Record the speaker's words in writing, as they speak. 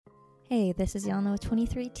Hey, this is Yana with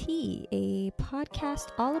 23T, a podcast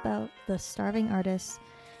all about the starving artists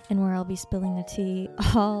and where I'll be spilling the tea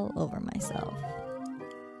all over myself.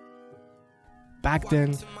 Back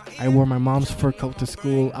then, I wore my mom's fur coat to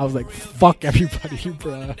school. I was like, fuck everybody,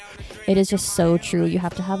 bruh. It is just so true. You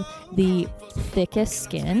have to have the thickest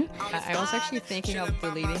skin. I was actually thinking of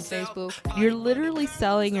deleting Facebook. You're literally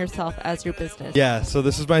selling yourself as your business. Yeah, so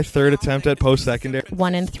this is my third attempt at post-secondary.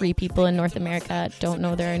 1 in 3 people in North America don't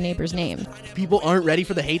know their neighbor's name. People aren't ready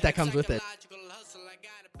for the hate that comes with it.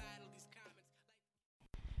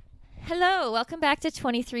 Hello, welcome back to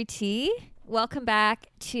 23T. Welcome back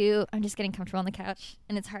to, I'm just getting comfortable on the couch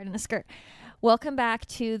and it's hard in a skirt. Welcome back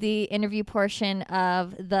to the interview portion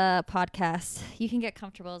of the podcast. You can get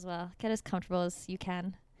comfortable as well. Get as comfortable as you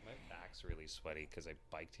can. My back's really sweaty because I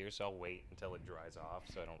biked here, so I'll wait until it dries off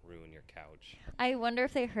so I don't ruin your couch. I wonder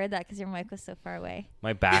if they heard that because your mic was so far away.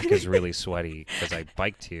 My back is really sweaty because I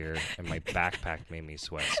biked here and my backpack made me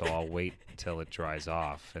sweat, so I'll wait until it dries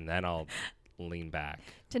off and then I'll lean back.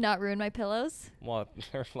 To not ruin my pillows? Well,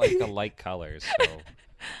 they're like a light color,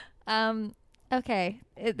 so... Okay,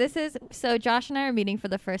 so Josh and I are meeting for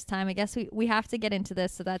the first time. I guess we have to get into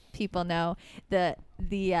this so that people know the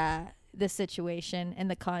situation and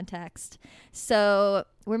the context. So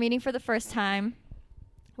we're meeting for the first time.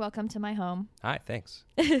 Welcome to my home. Hi, thanks.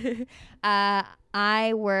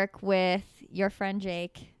 I work with your friend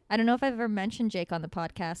Jake. I don't know if I've ever mentioned Jake on the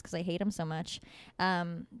podcast because I hate him so much.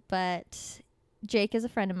 But Jake is a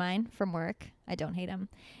friend of mine from work. I don't hate him.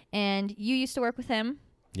 And you used to work with him.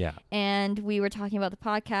 Yeah. And we were talking about the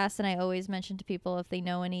podcast, and I always mention to people if they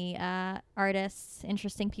know any artists,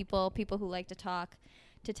 interesting people who like to talk,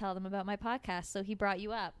 to tell them about my podcast. So he brought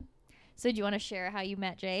you up. So do you want to share how you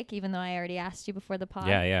met Jake, even though I already asked you before the pod?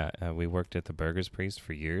 Yeah. We worked at the Burgers Priest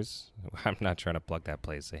for years. I'm not trying to plug that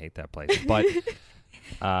place. I hate that place. But,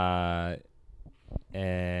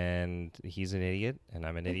 and he's an idiot, and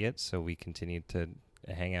I'm an idiot, so we continued to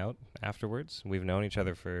hang out afterwards. We've known each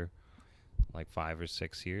other for like 5 or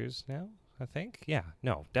 6 years now, I think. Yeah,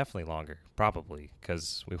 no, definitely longer, probably,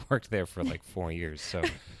 because we worked there for like 4 years. So,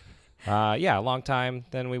 yeah, a long time.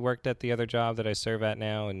 Then we worked at the other job that I serve at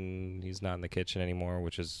now, and he's not in the kitchen anymore,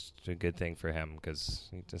 which is a good thing for him because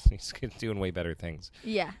he's doing way better things.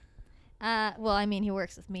 Yeah. Well, I mean, he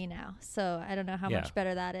works with me now, so I don't know how much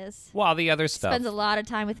better that is. Well, the other stuff. Spends a lot of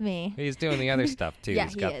time with me. He's doing the other stuff, too. Yeah,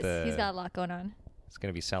 He's he got is. He's got a lot going on. He's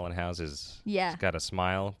going to be selling houses. Yeah. He's got a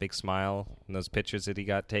smile, big smile, and those pictures that he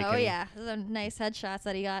got taken. Oh, yeah. Those are nice headshots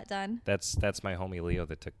that he got done. That's my homie Leo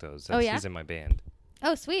that took those. Yeah? He's in my band.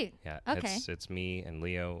 Oh, sweet. Yeah. Okay. It's me and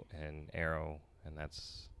Leo and Arrow, and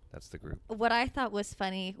that's the group. What I thought was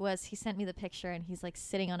funny was he sent me the picture, and he's, like,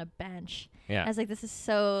 sitting on a bench. Yeah. I was like, this is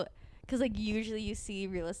so... Because, like, usually you see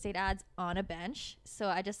real estate ads on a bench. So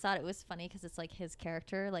I just thought it was funny because it's, like, his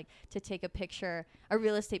character, like, to take a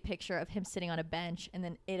real estate picture of him sitting on a bench and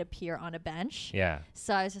then it appear on a bench. Yeah.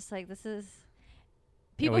 So I was just like, this is...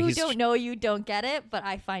 People who don't know you don't get it, but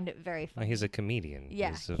I find it very funny. Well, he's a comedian. Yeah,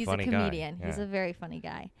 he's a funny comedian. Guy. He's Yeah. a very funny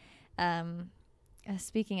guy.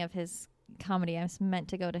 Speaking of his comedy, I was meant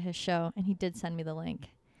to go to his show, and he did send me the link.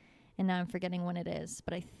 And now I'm forgetting when it is,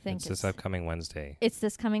 but I think it's this upcoming Wednesday. It's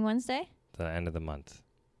this coming Wednesday? The end of the month.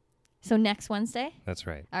 So next Wednesday? That's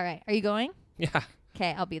right. All right. Are you going? Yeah.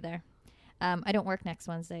 Okay, I'll be there. I don't work next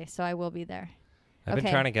Wednesday, so I will be there. I've been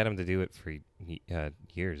trying to get him to do it for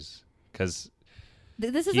years because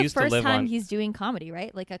this is the first time he's doing comedy,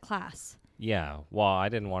 right? Like a class. Yeah. Well, I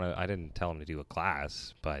didn't tell him to do a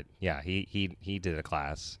class, but yeah, he did a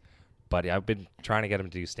class. But I've been trying to get him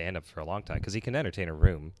to do stand-up for a long time because he can entertain a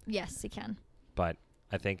room. Yes, he can. But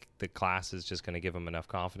I think the class is just going to give him enough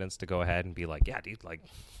confidence to go ahead and be like, yeah, dude, like,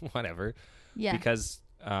 whatever. Yeah. Because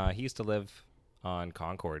he used to live on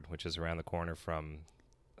Concord, which is around the corner from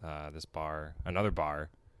this bar, another bar.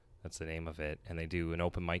 That's the name of it. And they do an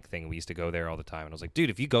open mic thing. We used to go there all the time. And I was like, dude,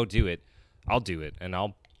 if you go do it, I'll do it. And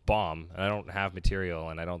I'll bomb. And I don't have material.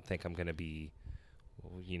 And I don't think I'm going to be,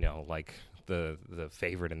 like the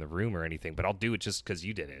favorite in the room or anything. But I'll do it just because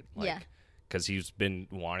you did it. Like, yeah. Because he's been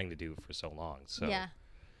wanting to do it for so long. So yeah.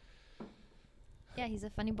 Yeah, he's a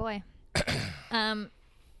funny boy.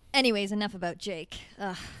 Anyways, enough about Jake.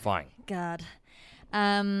 Ugh, fine. God.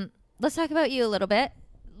 Let's talk about you a little bit.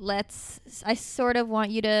 I sort of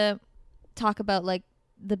want you to talk about like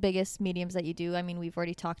the biggest mediums that you do. I mean, we've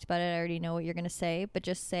already talked about it. I already know what you're going to say, but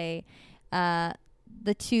just say the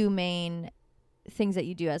two main things that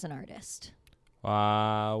you do as an artist.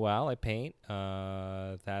 Well, I paint.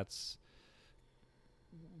 That's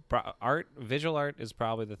art. Visual art is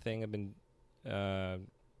probably the thing I've been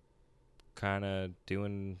kind of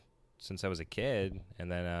doing since I was a kid,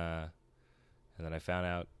 and then And then I found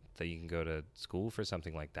out that you can go to school for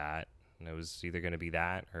something like that. And it was either going to be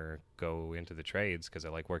that or go into the trades because I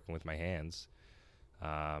like working with my hands.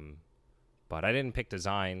 But I didn't pick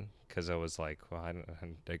design because I was like, well, I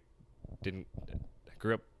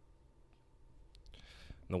grew up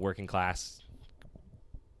in the working class,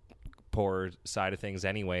 poor side of things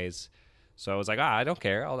anyways. So I was like, I don't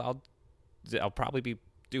care. I'll probably be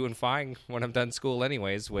doing fine when I'm done school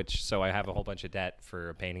anyways, so I have a whole bunch of debt for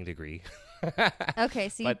a painting degree. Okay,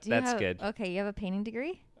 so But that's good. Okay, you have a painting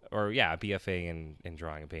degree? Or yeah, a BFA in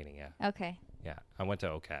drawing and painting. Yeah, Okay, yeah. I went to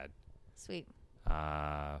OCAD, sweet.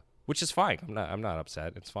 which is fine. I'm not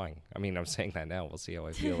upset. It's fine. I mean, I'm saying that now. We'll see how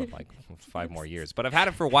I feel in like 5 more years. But I've had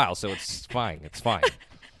it for a while, so it's fine. It's fine.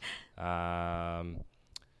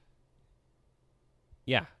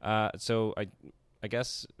 Yeah. So I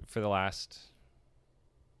guess for the last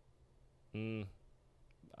 10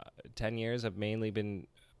 years, I've mainly been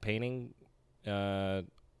painting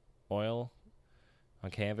oil on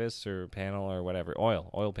canvas or panel or whatever.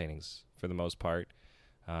 Oil paintings for the most part.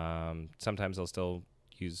 Sometimes I'll still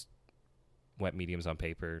use wet mediums on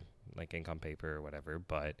paper, like ink on paper or whatever.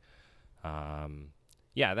 But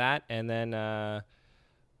yeah, that. And then me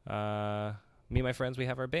and my friends, we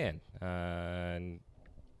have our band. And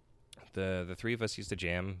the three of us used to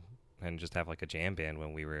jam and just have like a jam band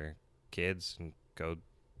when we were kids and go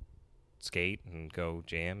skate and go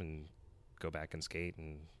jam and go back and skate,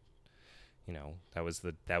 and you know, that was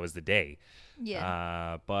the day.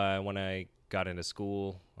 Yeah. But when I got into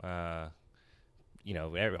school, you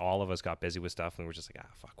know, all of us got busy with stuff and we were just like,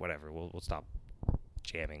 fuck, whatever, we'll stop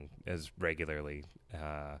jamming as regularly.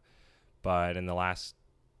 But in the last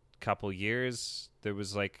couple years, there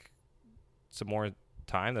was like some more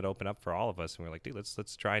time that opened up for all of us, and we were like, dude,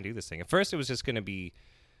 let's try and do this thing. At first it was just going to be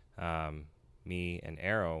me and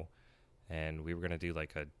Arrow, and we were going to do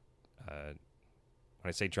like a when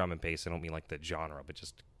I say drum and bass, I don't mean like the genre, but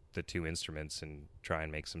just the 2 instruments, and try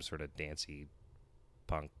and make some sort of dancey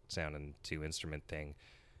punk sounding 2 instrument thing.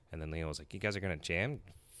 And then Leo was like, you guys are going to jam?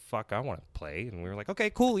 Fuck, I want to play. And we were like, okay,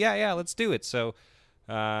 cool. Yeah, let's do it. So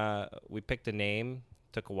we picked a name.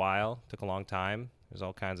 Took a while, took a long time. There's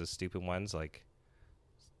all kinds of stupid ones like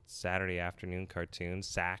Saturday Afternoon Cartoon,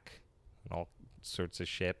 SAC, and all sorts of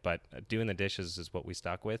shit. But Doing the Dishes is what we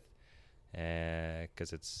stuck with,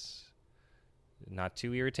 because it's not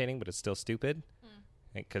too irritating, but it's still stupid.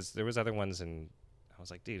 Because there was other ones, and I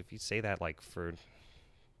was like, dude, if you say that like for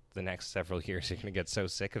the next several years, you're gonna get so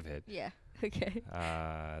sick of it. Yeah. Okay.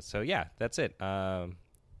 So yeah, that's it.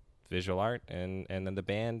 Visual art, and then the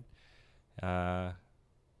band,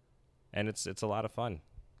 and it's a lot of fun.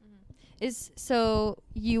 So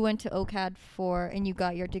you went to OCAD and you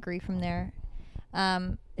got your degree from there.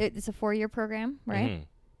 It's a 4-year program, right?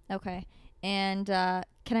 Mm-hmm. Okay. And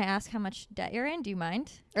can I ask how much debt you're in? Do you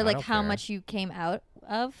mind? Or I like don't how care. much you came out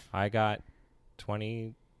of? I got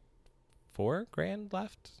 $24,000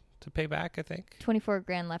 left to pay back, I think. 24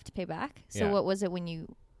 grand left to pay back. So Yeah. what was it when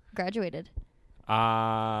you graduated?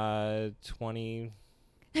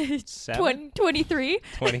 27? 23?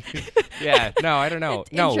 20. Yeah, no, I don't know.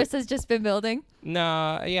 No, Interest has just been building.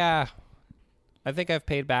 no, yeah. I think I've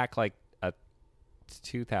paid back like a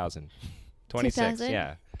 2,000. 26, 2,000?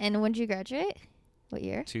 yeah. And when did you graduate? What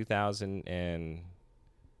year? 2000, and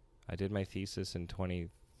I did my thesis in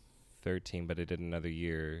 2013, but I did another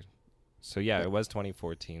year. So yeah, it was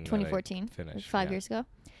 2014. 2014. that I finished. 5 yeah. years ago.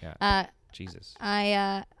 Yeah. Jesus.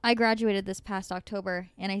 I graduated this past October,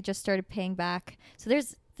 and I just started paying back. So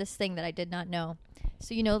there's this thing that I did not know.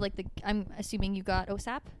 So you know, like I'm assuming you got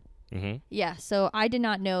OSAP. Mm-hmm. Yeah. So I did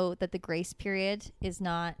not know that the grace period is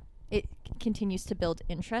not. It continues to build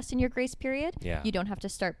interest in your grace period. Yeah. You don't have to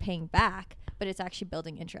start paying back, but it's actually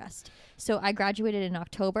building interest. So I graduated in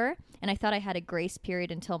October, and I thought I had a grace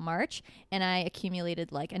period until March, and I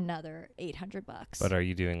accumulated like another $800. But are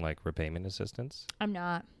you doing like repayment assistance? I'm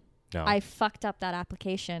not. No. I fucked up that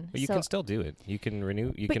application. But you so can still do it. You can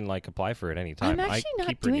renew. You But can like apply for it anytime. I'm actually I not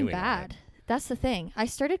keep doing renewing on bad. it. That's the thing. I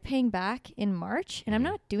started paying back in March, and I'm Mhm.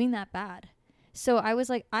 not doing that bad. So I was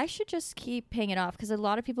like, I should just keep paying it off, because a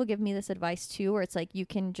lot of people give me this advice too, where it's like you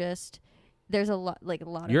can just. There's a lot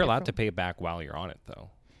of. You're allowed to pay it back while you're on it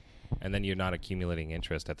though, and then you're not accumulating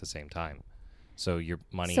interest at the same time. So your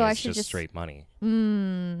money So I is should just just- straight money.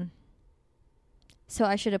 So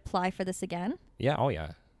I should apply for this again, Yeah. Oh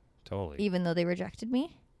yeah. Totally. even though they rejected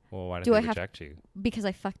me, Well, why did do they I have- reject you? because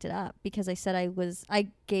I fucked it up. Because I said I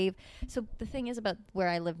gave. So the thing is about where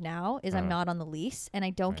I live now is I'm Uh-huh. not on the lease, and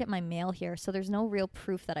I don't Right. get my mail here, so there's no real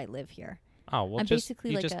proof that I live here. Oh well, I'm just,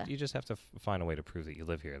 basically you like just a- you just have to find a way to prove that you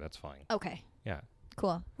live here. That's fine. Okay. Yeah.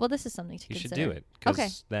 Cool. Well, this is something to You should consider. do it because Okay.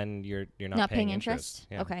 then you're not, Not paying paying interest.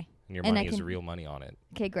 Yeah. Okay. And your And I money is can- real money on it.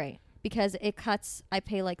 Okay, great. Because it cuts. I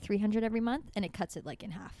pay like $300 every month, and it cuts it like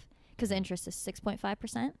in half. Because the interest is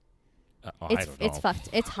 6.5%. I It's don't know. it's fucked.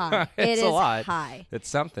 It's high. It It's is a lot. high. It's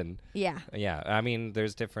something. Yeah. Yeah, I mean,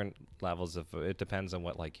 there's different levels of. It depends on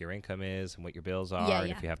what like your income is and what your bills are, Yeah, and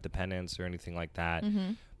yeah. if you have dependents or anything like that.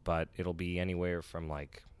 Mm-hmm. But it'll be anywhere from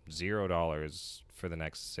like $0 for the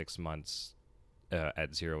next 6 months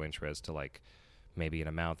at zero interest to like maybe an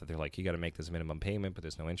amount that they're like, you got to make this minimum payment, but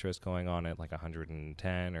there's no interest going on it, like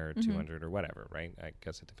 110 or 200 or whatever, right? I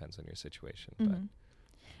guess it depends on your situation,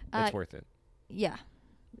 but it's worth it. Yeah.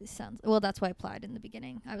 It sounds well. That's why I applied in the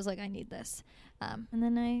beginning. I was like, I need this, and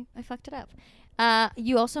then I fucked it up.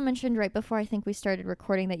 You also mentioned right before I think we started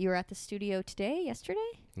recording that you were at the studio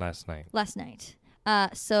Last night, last night.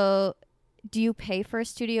 So do you pay for a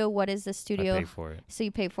studio? What is the studio? I pay for it. So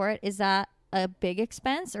you pay for it. Is that a big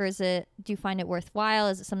expense, or is it? Do you find it worthwhile?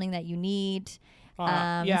 Is it something that you need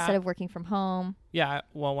Yeah. instead of working from home? Yeah,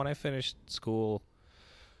 well, when I finished school,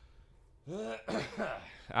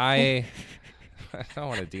 I don't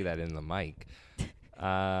want to do that in the mic.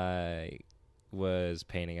 I was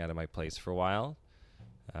painting out of my place for a while,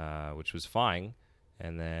 which was fine,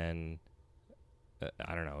 and then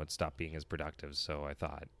I don't know, it stopped being as productive. So I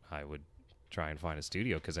thought I would try and find a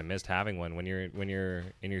studio because I missed having one. When you're in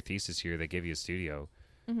your thesis year, they give you a studio,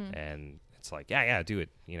 and it's like, yeah, do it.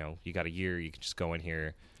 You know, you got a year, you can just go in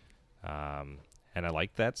here, and I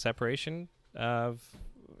like that separation of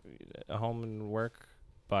home and work.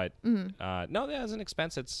 But no, as an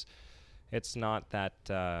expense, it's not that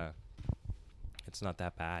bad.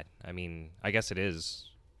 I mean, I guess it is.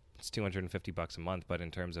 It's $250 a month, but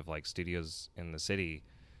in terms of like studios in the city,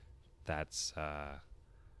 that's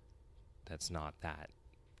not that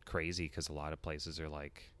crazy because a lot of places are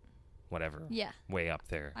like whatever, Yeah. way up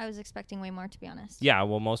there. I was expecting way more, to be honest. Yeah,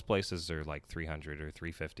 well, most places are like 300 or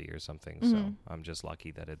 350 or something. So Mhm. I'm just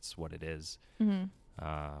lucky that it's what it is. Mm-hmm.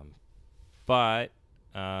 But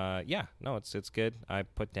yeah, no, it's good. I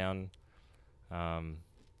put down some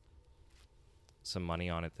money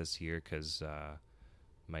on it this year because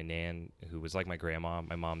my nan, who was like my grandma,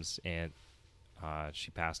 my mom's aunt,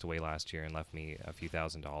 she passed away last year and left me a few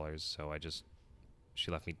 $1,000s. So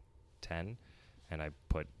she left me 10, and I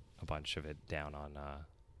put a bunch of it down on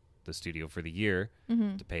the studio for the year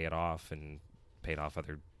to pay it off and paid off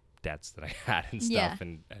other debts that I had and Yeah. stuff,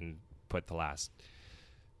 and put the last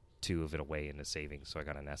 2 of it away into savings. So I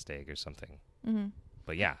got a nest egg or something. Mm-hmm.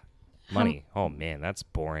 But yeah, money. Oh man, that's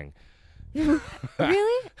boring.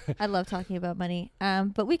 Really? I love talking about money.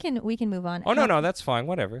 But we can move on. Oh no, that's fine.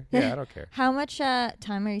 Whatever. Yeah, I don't care. How much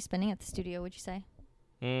time are you spending at the studio, would you say?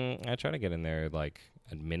 I try to get in there like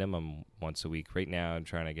a minimum once a week. Right now, I'm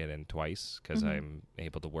trying to get in twice because I'm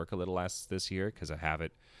able to work a little less this year because I have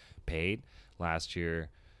it paid. Last year,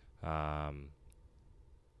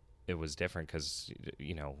 it was different because,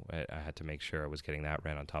 you know, I had to make sure I was getting that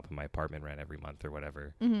rent on top of my apartment rent every month or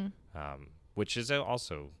whatever, which is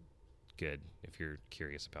also good if you're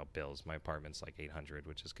curious about bills. My apartment's like $800,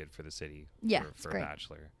 which is good for the city Yeah, it's for a great.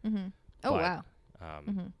 bachelor. Mm-hmm. Oh, But, wow.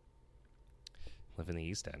 Live in the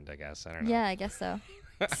East End, I guess. I don't know. Yeah, I guess so.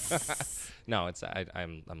 No,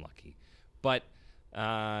 I'm lucky, but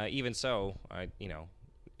even so,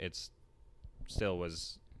 it's still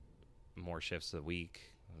was more shifts a week,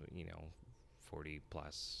 40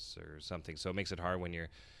 plus or something. So it makes it hard when you're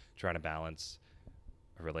trying to balance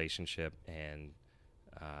a relationship and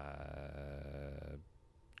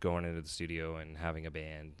going into the studio and having a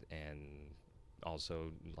band and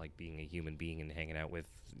also like being a human being and hanging out with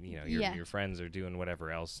your friends or doing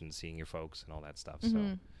whatever else and seeing your folks and all that stuff.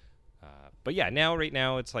 So but yeah, right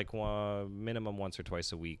now it's like minimum once or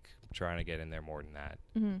twice a week. I'm trying to get in there more than that,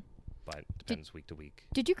 but depends week to week.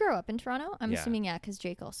 Did you grow up in Toronto? I'm Yeah. assuming, yeah, because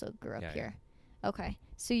Jake also grew up Yeah, here. Okay,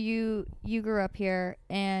 so you grew up here,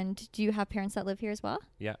 and do you have parents that live here as well?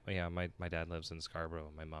 Yeah. My dad lives in Scarborough.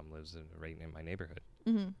 My mom lives right in my neighborhood.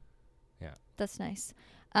 Mm-hmm. Yeah. That's nice.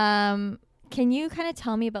 Can you kind of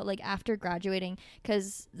tell me about like after graduating?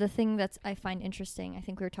 Because the thing that's I find interesting, I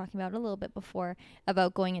think we were talking about it a little bit before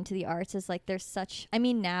about going into the arts is like there's such. I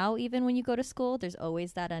mean, now even when you go to school, there's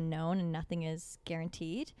always that unknown and nothing is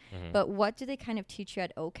guaranteed. But what do they kind of teach you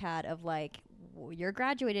at OCAD of like you're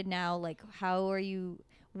graduated now? Like how are you?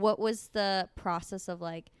 What was the process of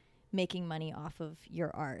like making money off of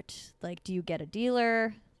your art? Like, do you get a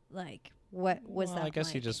dealer? Like, what was that? I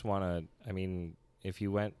guess you like? just want to. I mean, if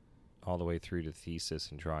you went all the way through to thesis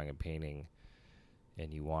and drawing and painting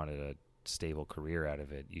and you wanted a stable career out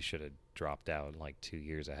of it, you should have dropped out like 2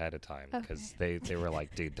 years ahead of time because they were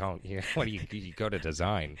like, dude, don't what do you go to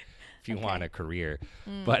design if you want a career.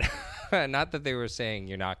 But not that they were saying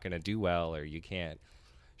you're not going to do well or you can't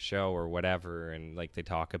show or whatever. And like they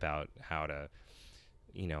talk about how to,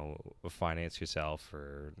 you know, finance yourself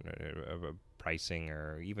or pricing,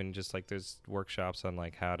 or even just like there's workshops on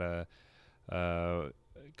like how to,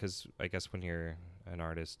 because I guess when you're an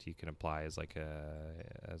artist, you can apply as like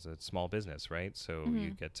as a small business, right? So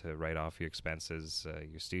you get to write off your expenses,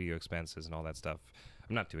 your studio expenses, and all that stuff.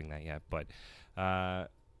 I'm not doing that yet, but I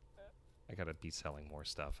gotta be selling more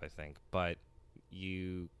stuff, I think. But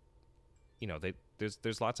you know,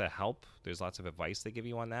 there's lots of help, there's lots of advice they give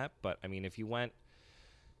you on that. But I mean, if you went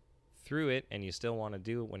through it and you still want to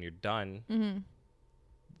do it when you're done,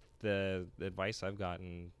 the advice I've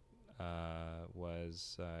gotten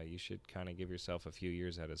was you should kind of give yourself a few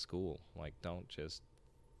years out of school. Like, don't just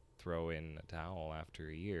throw in a towel after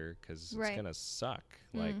a year, because it's gonna suck.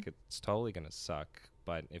 Like, it's totally gonna suck.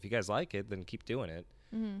 But if you guys like it, then keep doing it.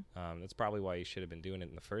 That's probably why you should have been doing it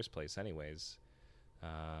in the first place anyways.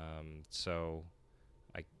 So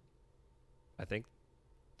I think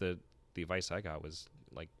the advice I got was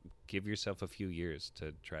like, give yourself a few years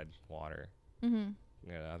to tread water.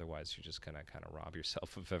 Otherwise you're just gonna kind of rob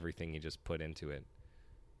yourself of everything you just put into it.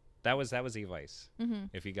 That was the advice.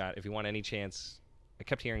 If you want any chance, I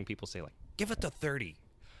kept hearing people say like, give it to 30.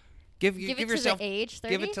 Give yourself to the age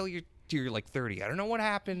 30? Give it till you're like 30. I don't know what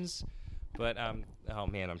happens, but oh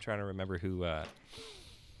man, I'm trying to remember who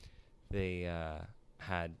they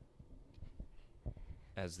had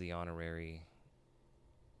as the honorary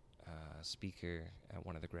speaker at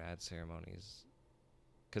one of the grad ceremonies,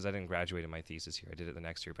 because I didn't graduate in my thesis year. I did it the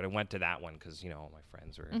next year, but I went to that one because, you know, all my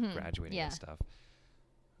friends were graduating and stuff.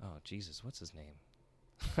 Oh, Jesus, what's his name?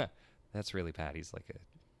 That's really bad. He's like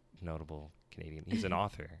a notable Canadian. He's an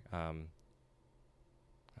author.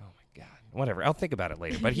 Oh, my God. Whatever. I'll think about it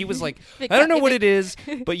later. But he was like, I don't know what it is,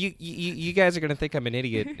 but you guys are going to think I'm an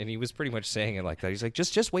idiot. And he was pretty much saying it like that. He's like,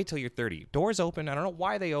 just wait till you're 30. Doors open. I don't know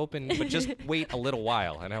why they open, but just wait a little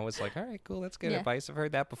while. And I was like, all right, cool. That's good advice. I've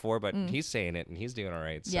heard that before, but he's saying it and he's doing all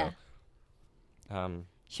right. So,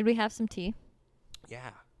 should we have some tea? Yeah.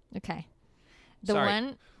 Okay.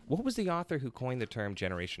 What was the author who coined the term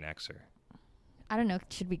Generation Xer? I don't know.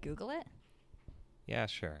 Should we Google it? Yeah,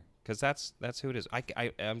 sure. Because that's who it is.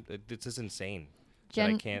 This is insane.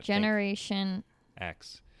 I can't Generation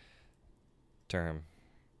X term.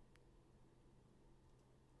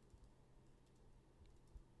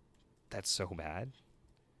 That's so bad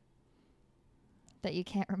that you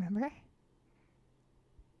can't remember.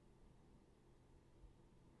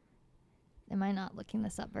 Am I not looking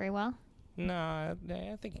this up very well? No, I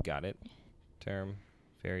think you got it. Term,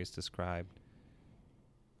 various described.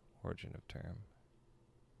 Origin of term.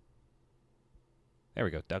 There we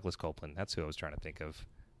go. Douglas Copeland. That's who I was trying to think of.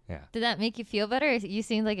 Yeah. Did that make you feel better? You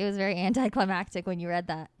seemed like it was very anticlimactic when you read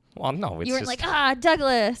that. Well, no. You weren't like,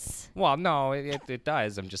 Douglas. Well, no, it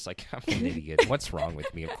does. I'm just like, I'm an idiot. What's wrong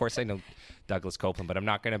with me? Of course I know Douglas Copeland, but I'm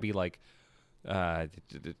not going to be like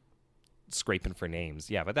scraping for names.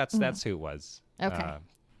 Yeah, but that's who it was. Okay.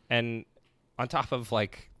 And on top of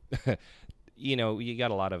like, you know, you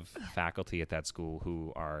got a lot of faculty at that school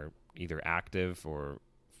who are either active or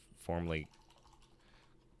formerly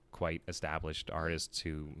quite established artists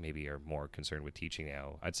who maybe are more concerned with teaching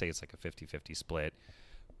now. I'd say it's like a 50-50 split,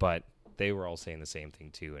 but they were all saying the same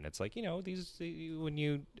thing too. And it's like, you know, when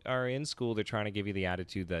you are in school, they're trying to give you the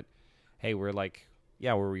attitude that, hey, we're like,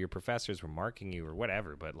 yeah, we're your professors, we're marking you or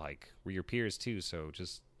whatever, but like we're your peers too. So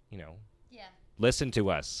just, you know, listen to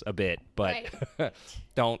us a bit, but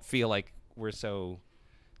don't feel like we're so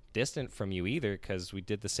distant from you either, because we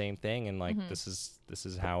did the same thing. And like, this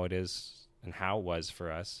is how it is and how it was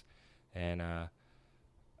for us. And,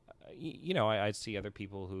 you know, I see other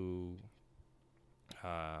people who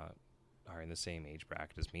are in the same age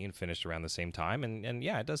bracket as me and finished around the same time. And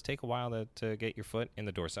yeah, it does take a while to get your foot in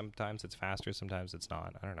the door. Sometimes it's faster, sometimes it's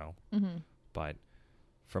not. I don't know. But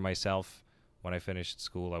for myself, when I finished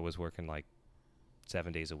school, I was working like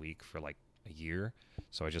 7 days a week for like a year.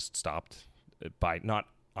 So I just stopped, by not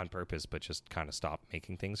on purpose, but just kind of stopped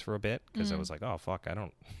making things for a bit, because I was like, oh, fuck, I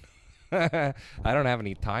don't have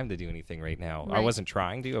any time to do anything right now. I wasn't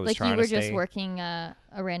trying to. I was like trying to stay. You were just working a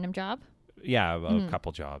random job? Yeah, a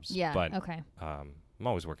couple jobs. Yeah, but, okay. I'm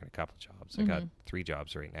always working a couple jobs. I got 3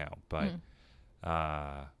 jobs right now, but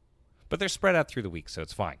they're spread out through the week, so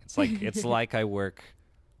it's fine. It's like it's like I work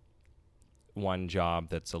one job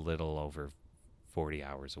that's a little over 40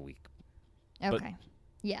 hours a week. Okay.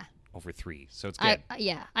 Yeah. Over 3, so it's good.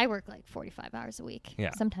 I work like 45 hours a week.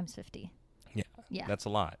 Yeah. Sometimes 50. Yeah. Yeah. That's a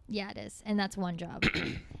lot. Yeah, it is. And that's one job.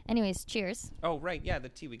 Anyways, cheers. Oh, right. Yeah, the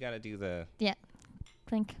tea. We got to do the...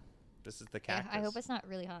 Clink. This is the Yeah, cactus. I hope it's not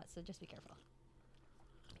really hot, so just be careful.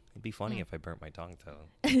 It'd be funny Mm. if I burnt my tongue, though.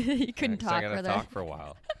 You couldn't 'Cause talk I gotta further. talk for a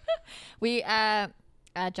while. We,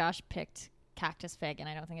 Josh picked cactus fig, and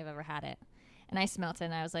I don't think I've ever had it. And I smelt it,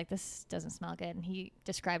 and I was like, this doesn't smell good. And he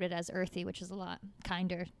described it as earthy, which is a lot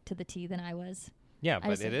kinder to the tea than I was. Yeah, I but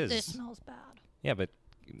was it like, is. This smells bad. Yeah, but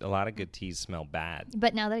a lot of good teas smell bad.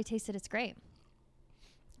 But now that I taste it, it's great.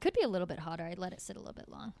 Could be a little bit hotter. I'd let it sit a little bit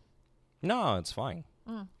long. No, it's fine.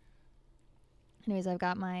 Anyways, I've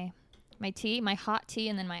got my tea, my hot tea,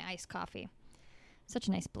 and then my iced coffee. Such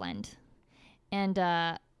a nice blend. And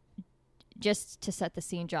just to set the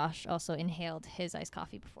scene, Josh also inhaled his iced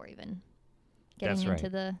coffee before even getting That's into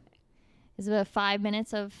right. the... Is it about 5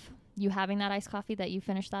 minutes of you having that iced coffee that you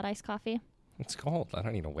finished that iced coffee? It's cold. I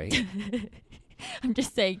don't need to wait. I'm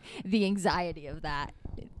just saying the anxiety of that.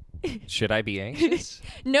 Should I be anxious?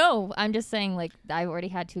 No, I'm just saying, like, I've already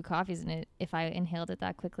had 2 coffees, and if I inhaled it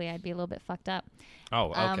that quickly, I'd be a little bit fucked up.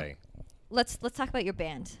 Oh, okay. Let's talk about your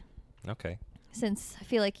band, Okay. since I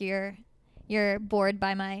feel like you're bored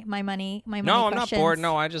by my money. My money No, I'm not questions. bored.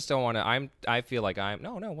 No, I just don't want to. I feel like I'm.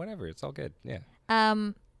 No, whatever. It's all good. Yeah.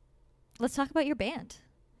 Let's talk about your band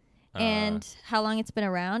and how long it's been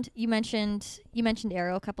around. You mentioned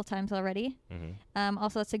Arrow a couple times already. Mm-hmm.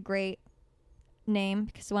 Also, that's a great name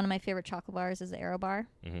because one of my favorite chocolate bars is the Arrow bar.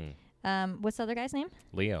 Mm-hmm. What's the other guy's name?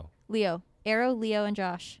 Leo. Leo. Arrow, Leo, and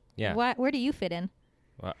Josh. Yeah. Where do you fit in?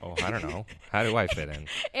 Well, oh, I don't know. How do I fit in?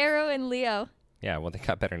 Arrow and Leo. Yeah. Well, they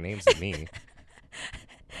got better names than me.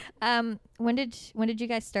 When did you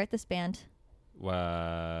guys start this band?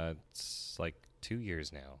 It's like 2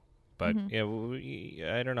 years now. But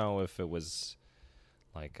yeah, I don't know if it was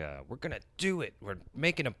like we're gonna do it. We're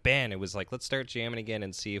making a band. It was like let's start jamming again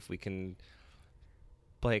and see if we can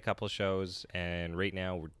play a couple shows. And right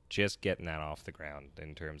now we're just getting that off the ground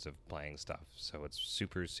in terms of playing stuff. So it's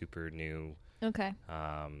super super new. Okay.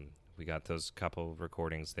 We got those couple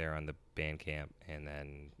recordings there on the Bandcamp, and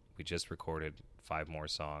then we just recorded 5 more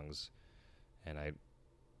songs. And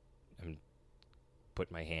I'm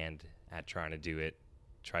putting my hand at trying to do it.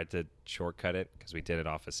 Tried to shortcut it because we did it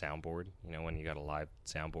off a soundboard. You know, when you got a live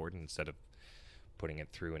soundboard instead of putting it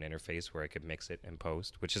through an interface where I could mix it and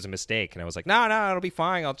post, which is a mistake. And I was like, no, it'll be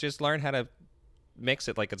fine. I'll just learn how to mix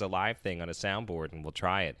it like it's a live thing on a soundboard, and we'll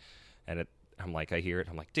try it. And I'm like, I hear it.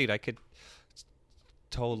 I'm like, dude, I could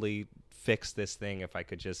totally fix this thing if I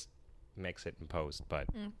could just mix it and post. But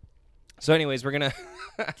so, anyways, we're gonna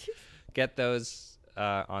get those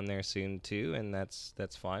on there soon too, and that's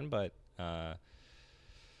fun. But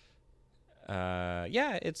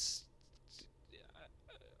yeah, it's.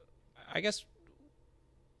 I guess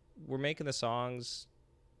we're making the songs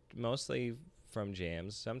mostly from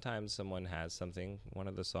jams. Sometimes someone has something. One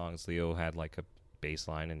of the songs, Leo had like a bass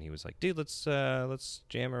line, and he was like, "Dude, let's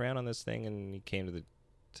jam around on this thing." And he came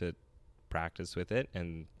to practice with it,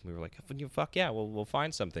 and we were like, "Fuck yeah, we'll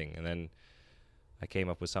find something." And then I came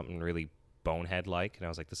up with something really bonehead like, and I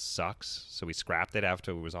was like, "This sucks." So we scrapped it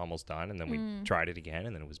after it was almost done, and then we tried it again,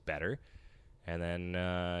 and then it was better. And then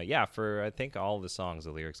yeah, for I think all the songs,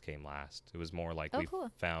 the lyrics came last. It was more like Cool.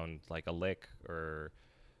 found like a lick or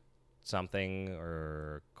something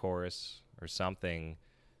or chorus or something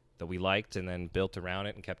that we liked, and then built around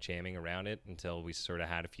it and kept jamming around it until we sort of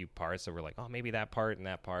had a few parts that were like, oh, maybe that part and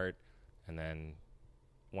that part. And then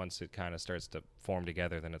once it kind of starts to form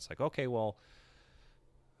together, then it's like, okay, well,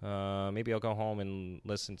 maybe I'll go home and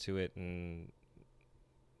listen to it and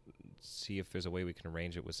see if there's a way we can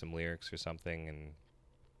arrange it with some lyrics or something. And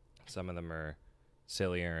some of them are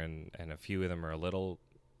sillier, and a few of them are a little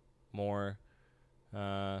more,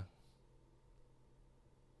 I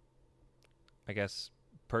guess,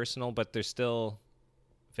 personal, but they're still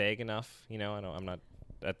vague enough. You know, I'm not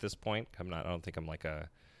at this point. I don't think I'm like a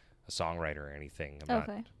songwriter or anything.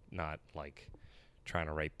 I'm not like trying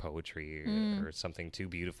to write poetry or something too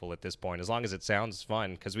beautiful at this point, as long as it sounds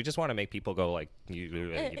fun, because we just want to make people go like you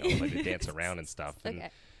know, like to dance around and stuff. And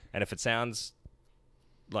if it sounds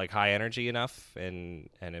like high energy enough and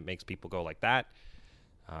it makes people go like that,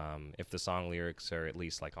 if the song lyrics are at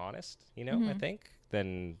least like honest, you know, I think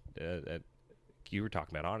then you were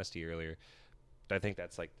talking about honesty earlier. I think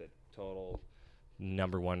that's like the total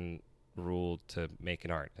number one rule to make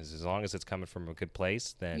an art, is as long as it's coming from a good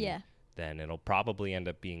place, then it'll probably end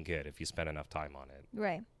up being good if you spend enough time on it.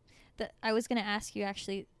 Right. I was going to ask you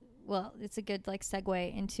actually, well, it's a good like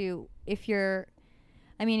segue into if you're,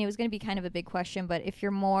 I mean, it was going to be kind of a big question, but if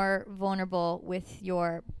you're more vulnerable with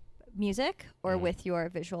your music or with your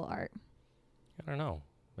visual art. I don't know.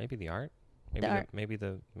 Maybe the art. Maybe art. maybe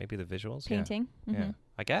the visuals. Painting. Yeah. Mm-hmm. Yeah.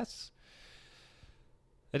 I guess.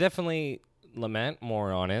 I definitely lament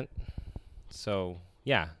more on it. So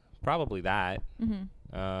yeah, probably that.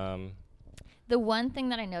 Mm-hmm. The one thing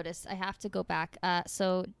that I noticed, I have to go back.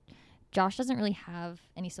 So Josh doesn't really have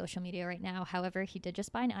any social media right now. However, he did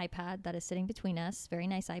just buy an iPad that is sitting between us, very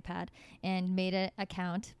nice iPad, and made an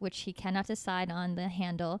account, which he cannot decide on the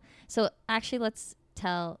handle. So actually, let's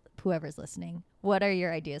tell whoever's listening, what are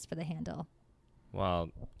your ideas for the handle? Well,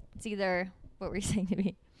 It's either, what were you saying to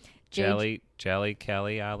me? Jelly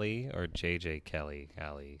Kelly Ali or JJ Kelly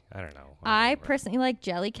Ali. I don't know. I personally like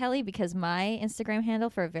Jelly Kelly because my Instagram handle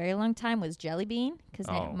for a very long time was Jelly Bean because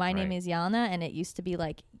my name right. is Yelena, and it used to be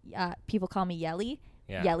like people call me Yelly,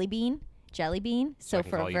 Yeah. Jelly Bean, Jelly Bean. So I can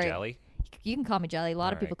for call a you very Jelly. you can call me Jelly. A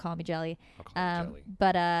lot of All people right. call me Jelly. I'll call you Jelly.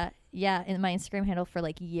 But yeah, and my Instagram handle for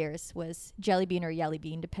like years was Jelly Bean or Yelly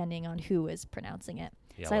Bean, depending on who is pronouncing it.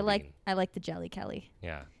 So Yellow Bean. I like the Jelly Kelly.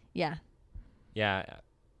 Yeah. Yeah, Yeah.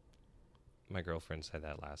 My girlfriend said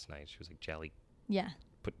that last night. She was like, "Jelly, yeah,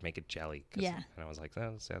 make it jelly." 'Cause- Yeah. And I was like,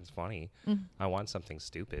 "That sounds funny." Mm. I want something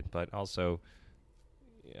stupid, but also,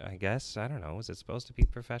 I guess I don't know. Is it supposed to be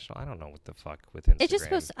professional? I don't know what the fuck with Instagram. it's just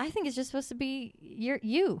supposed. I think it's just supposed to be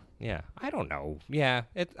you. Yeah, I don't know. Yeah,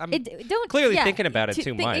 I'm It don't clearly yeah, thinking about it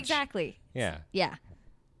too much. Exactly. Yeah. Yeah.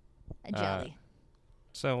 A jelly.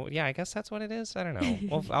 So yeah, I guess that's what it is. I don't know.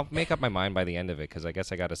 Well, I'll make up my mind by the end of it because I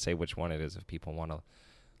guess I got to say which one it is if people want to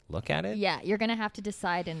look at it. Yeah, you're gonna have to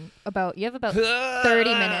decide in you have about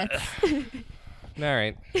 30 minutes. All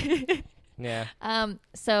right. Yeah.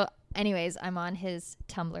 So anyways, I'm on his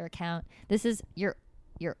Tumblr account. This is your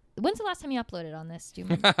when's the last time you uploaded on this? Do you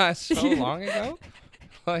remember? So long ago,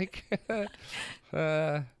 like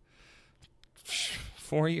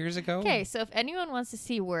 4 years ago. Okay, so if anyone wants to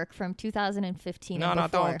see work from 2015 No, and no,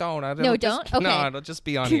 before, don't. No, just, don't? Okay. No, it'll just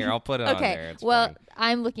be on here. I'll put it on there. It's well, fine.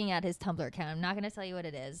 I'm looking at his Tumblr account. I'm not going to tell you what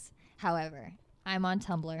it is. However, I'm on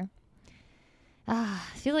Tumblr. I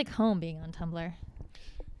feel like home being on Tumblr.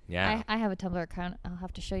 Yeah. I have a Tumblr account. I'll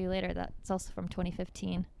have to show you later. That's also from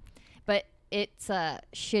 2015, but it's a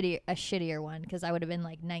shittier one because I would have been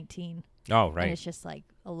like 19. Oh, And right. it's just like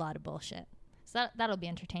a lot of bullshit. So that'll be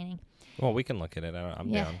entertaining. Well, we can look at it. I'm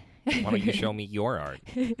Yeah. down. Why don't you show me your art?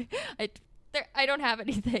 I don't have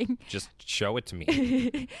anything. Just show it to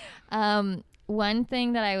me. One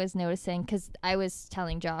thing that I was noticing, because I was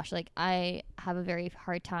telling Josh, like, I have a very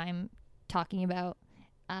hard time talking about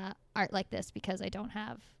art like this because I don't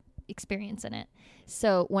have experience in it.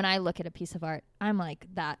 So when I look at a piece of art, I'm like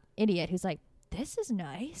that idiot who's like, this is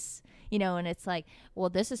nice, and it's like, well,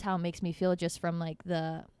 this is how it makes me feel just from like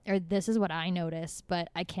this is what I notice, but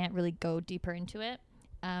I can't really go deeper into it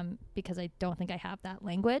because I don't think I have that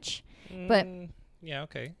language. But yeah,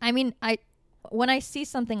 okay. I mean, when I see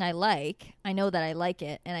something I like, I know that I like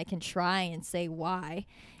it, and I can try and say why.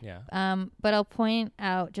 Yeah. But I'll point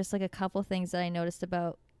out just like a couple things that I noticed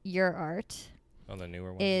about your art. Oh, the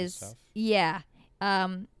newer ones and stuff. Yeah.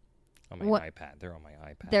 On my iPad. They're on my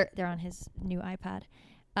iPad. They're on his new iPad.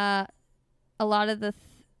 A lot of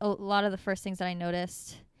the first things that I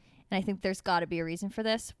noticed, and I think there's got to be a reason for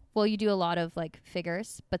this. Well, you do a lot of like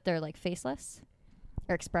figures, but they're like faceless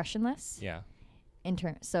or expressionless. Yeah.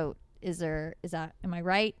 So am I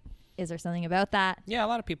right? Is there something about that? Yeah, a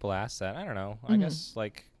lot of people ask that. I don't know. I guess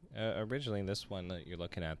like originally this one that you're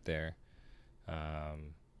looking at there,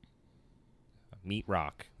 Meat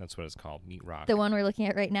Rock. That's what it's called. Meat Rock. The one we're looking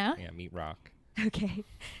at right now? Yeah, Meat Rock. Okay.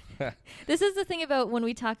 This is the thing about when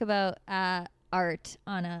we talk about art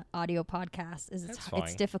on an audio podcast is That's it's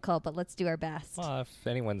fine. difficult, but let's do our best. Well, if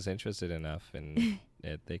anyone's interested enough in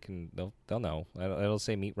it, they'll know. It'll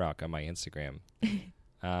say Meat Rock on my Instagram.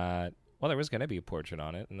 Well, there was going to be a portrait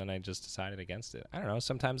on it, and then I just decided against it. I don't know.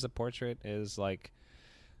 Sometimes the portrait is like,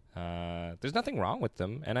 there's nothing wrong with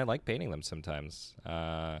them, and I like painting them sometimes.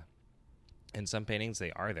 In some paintings,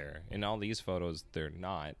 they are there. In all these photos, they're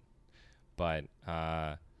not. But,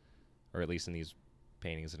 or at least in these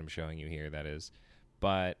paintings that I'm showing you here, that is.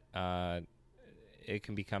 But it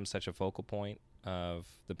can become such a focal point of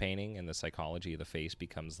the painting, and the psychology of the face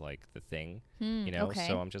becomes like the thing, Okay.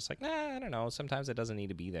 So I'm just like, I don't know. Sometimes it doesn't need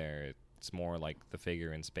to be there. It's more like the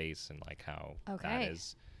figure in space and like how that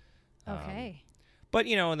is. Okay. But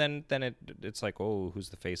then it's like, oh, who's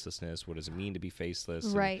the facelessness? What does it mean to be faceless?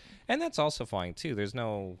 Right. And that's also fine too. There's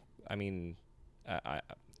no, I mean,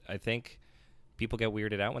 I think people get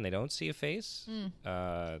weirded out when they don't see a face.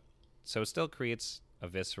 So it still creates a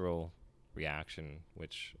visceral reaction,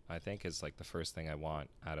 which I think is like the first thing I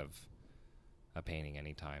want out of a painting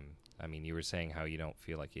anytime. I mean, you were saying how you don't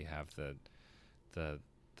feel like you have the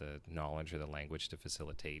knowledge or the language to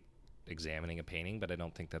facilitate examining a painting, but I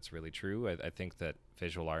don't think that's really true. I think that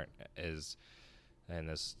visual art is in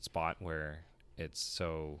this spot where it's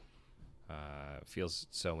so feels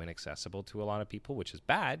so inaccessible to a lot of people, which is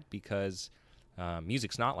bad because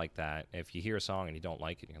music's not like that. If you hear a song and you don't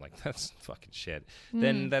like it and you're like, that's fucking shit,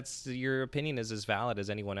 then that's your opinion is as valid as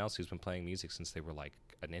anyone else who's been playing music since they were like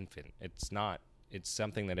an infant. It's not. It's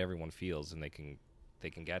something that everyone feels and they can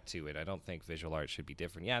get to it. I don't think visual art should be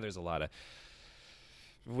different. Yeah, there's a lot of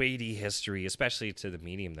weighty history, especially to the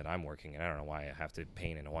medium that I'm working in. I don't know why I have to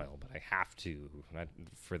paint in oil, but I have to, not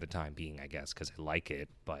for the time being, I guess, because I like it.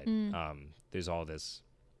 But there's all this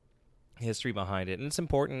history behind it, and it's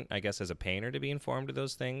important, I guess, as a painter to be informed of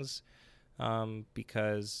those things,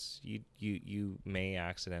 because you may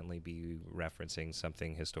accidentally be referencing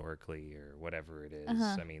something historically or whatever it is.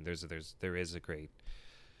 I mean, there is a great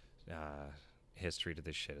history to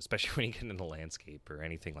this shit, especially when you get into landscape or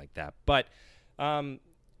anything like that. But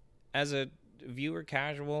as a viewer,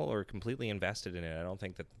 casual or completely invested in it, I don't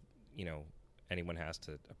think that anyone has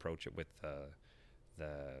to approach it with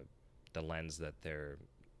the lens that they're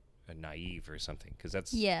naive or something, because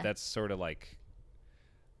that's sort of like,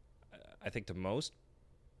 I think to most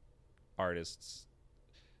artists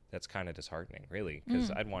that's kind of disheartening, really, because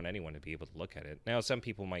I'd want anyone to be able to look at it. Now, some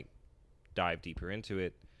people might dive deeper into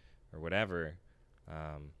it or whatever,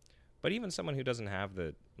 but even someone who doesn't have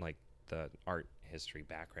the art history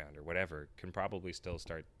background or whatever can probably still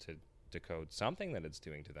start to decode something that it's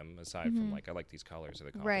doing to them, aside from I like these colors or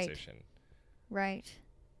the composition. Right.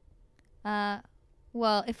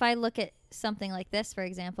 Well, if I look at something like this, for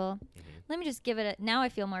example, let me just give it now I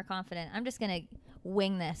feel more confident. I'm just going to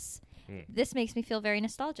wing this. This makes me feel very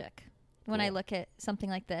nostalgic when I look at something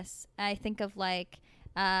like this. I think of when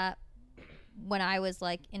I was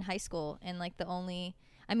in high school, and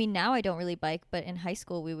now I don't really bike, but in high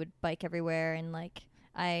school we would bike everywhere, and the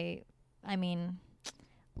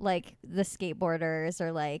skateboarders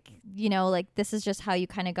or this is just how you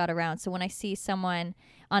kind of got around. So when I see someone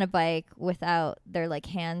on a bike without their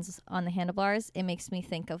hands on the handlebars, it makes me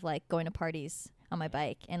think of going to parties on my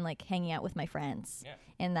bike and hanging out with my friends. Yeah.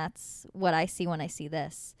 And that's what I see when I see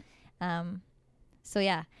this. So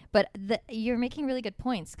yeah, but you're making really good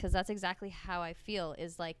points, because that's exactly how I feel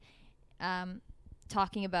is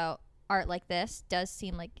talking about art like this does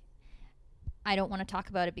seem like I don't want to talk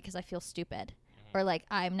about it because I feel stupid, or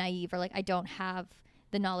I'm naive, or I don't have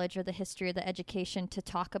the knowledge or the history or the education to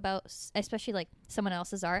talk about, especially someone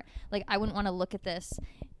else's art. I wouldn't want to look at this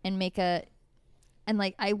and I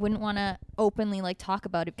wouldn't want to openly talk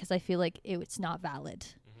about it because I feel like it's not valid,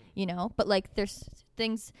 but there's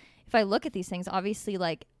things, if I look at these things, obviously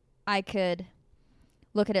I could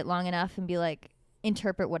look at it long enough and be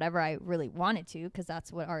interpret whatever I really wanted to, because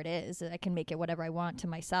that's what art is. I can make it whatever I want to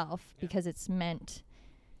myself because it's meant.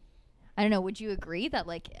 I don't know. Would you agree that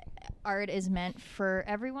art is meant for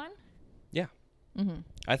everyone? Yeah.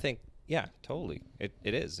 I think, yeah, totally. It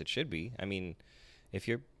is. It should be. I mean, if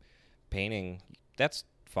you're painting, that's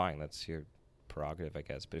fine. That's your prerogative, I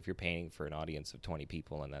guess. But if you're painting for an audience of 20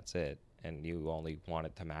 people and that's it, and you only want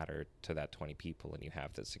it to matter to that 20 people, and you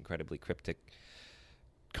have this incredibly cryptic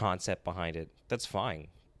concept behind it, that's fine.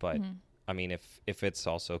 But I mean, if it's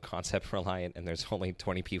also concept reliant and there's only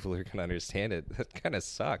 20 people who are going to understand it, that kind of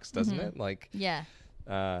sucks, doesn't it? Yeah.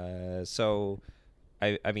 So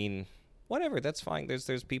I mean, whatever, that's fine.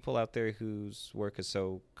 There's people out there whose work is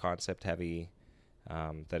so concept heavy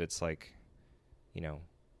that it's it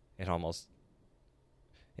almost,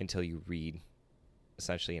 until you read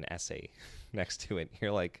essentially an essay next to it,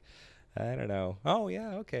 you're like, I don't know. Oh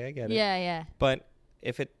yeah, okay, I get it. Yeah. But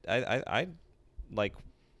if I like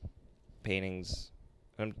paintings,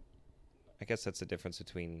 I guess that's the difference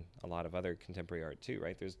between a lot of other contemporary art too,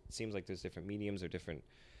 right? It seems like there's different mediums or different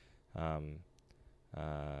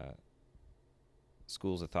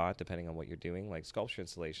schools of thought depending on what you're doing. Sculpture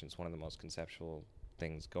installation is one of the most conceptual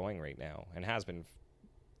things going right now, and has been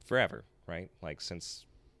forever, right? Since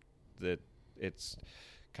it's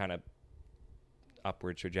kind of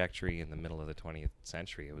upward trajectory in the middle of the 20th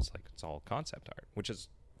century, it was it's all concept art, which is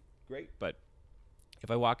great. But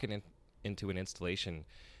if I walk into an installation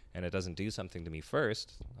and it doesn't do something to me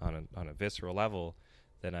first on a visceral level,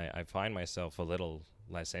 then I find myself a little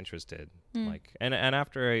less interested. And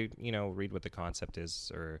after I read what the concept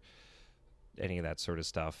is or any of that sort of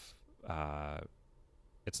stuff,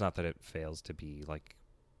 it's not that it fails to be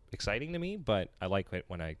exciting to me, but I like it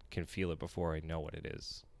when I can feel it before I know what it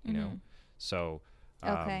is, you know? So,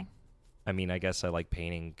 okay. I mean, I guess I like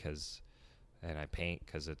painting and I paint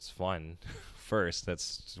because it's fun first.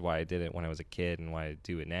 That's why I did it when I was a kid and why I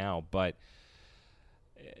do it now. But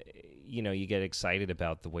you get excited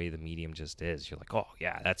about the way the medium just is. You're like, oh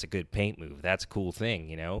yeah, that's a good paint move. That's a cool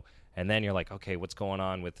thing, And then you're like, okay, what's going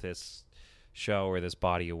on with this show or this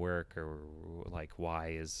body of work, or like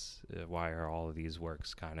why are all of these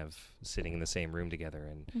works kind of sitting in the same room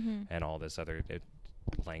together, and all this other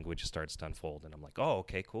language starts to unfold, and I'm like, oh,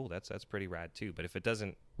 okay, cool, that's pretty rad too. But if it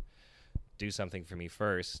doesn't do something for me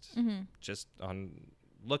first, just on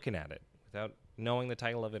looking at it without knowing the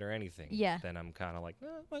title of it or anything, then I'm kind of like,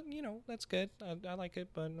 well, that's good. I like it,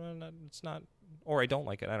 but it's not, or I don't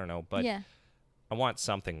like it. I don't know, but I want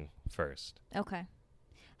something first. Okay.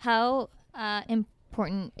 How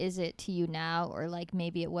important is it to you now, or like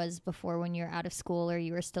maybe it was before when you're out of school or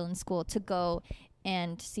you were still in school, to go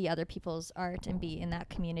and see other people's art and be in that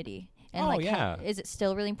community? And is it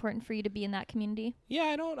still really important for you to be in that community? Yeah,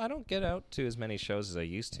 I don't get out to as many shows as I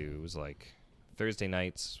used to. It was like Thursday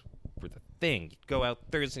nights were the thing. You'd go out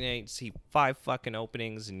Thursday night, see 5 fucking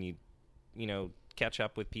openings, and you catch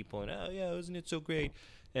up with people, and oh yeah, isn't it so great?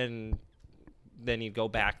 And then you'd go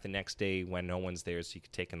back the next day when no one's there, so you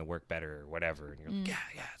could take in the work better or whatever. And you're like,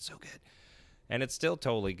 yeah, it's so good. And it's still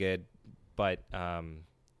totally good, but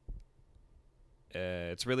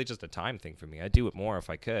it's really just a time thing for me. I'd do it more if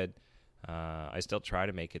I could. I still try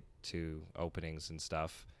to make it to openings and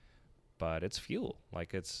stuff, but it's fuel.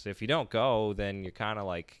 Like, if you don't go, then you're kind of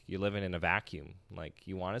like you're living in a vacuum. Like,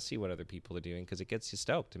 you want to see what other people are doing because it gets you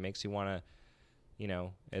stoked. It makes you want to,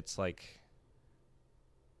 it's like,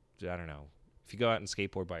 I don't know. If you go out and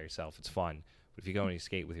skateboard by yourself, it's fun. But if you go and you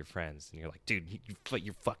skate with your friends, and you're like, dude,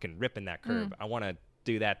 you're fucking ripping that curb. I want to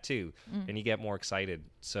do that too. And you get more excited.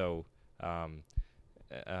 So,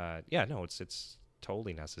 it's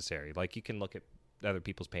totally necessary. Like, you can look at other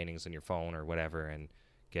people's paintings on your phone or whatever and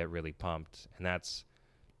get really pumped. And that's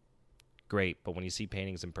great. But when you see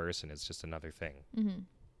paintings in person, it's just another thing.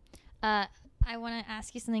 I want to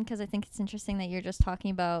ask you something because I think it's interesting that you're just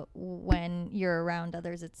talking about when you're around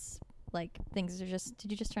others. It's like things are just.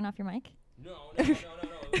 Did you just turn off your mic? No. It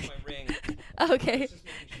was my ring. Okay. I was just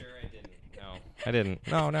making sure I didn't. No, I didn't.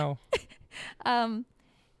 No.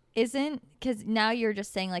 Isn't, because now you're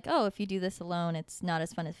just saying like, oh, if you do this alone, it's not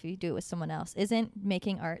as fun as if you do it with someone else. Isn't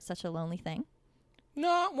making art such a lonely thing?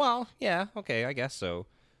 No. Well, yeah. Okay, I guess so.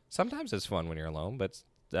 Sometimes it's fun when you're alone, but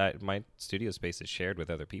my studio space is shared with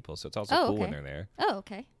other people, so it's also cool when they're there. Oh,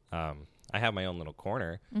 okay. I have my own little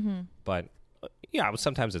corner, but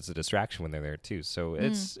sometimes it's a distraction when they're there too. So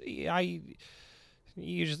it's I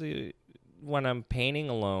usually, when I'm painting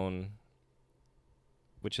alone,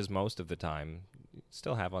 which is most of the time,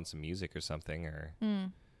 still have on some music or something, or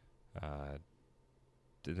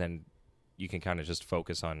then you can kind of just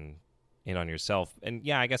focus on yourself. And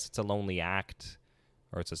I guess it's a lonely act,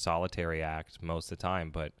 or it's a solitary act most of the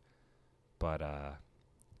time, but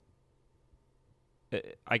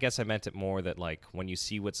I guess I meant it more that, like, when you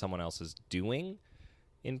see what someone else is doing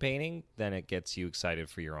in painting, then it gets you excited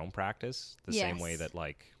for your own practice, the same way that,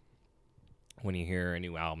 like, when you hear a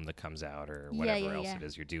new album that comes out or whatever else it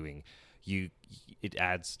is you're doing, it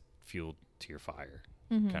adds fuel to your fire,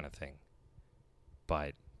 kind of thing.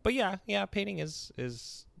 But painting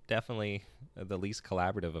is definitely the least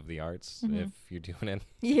collaborative of the arts if you're doing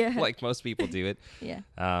it like most people do it.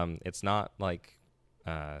 It's not like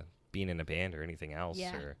being in a band or anything else,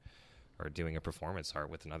 or doing a performance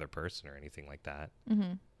art with another person or anything like that.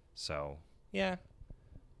 So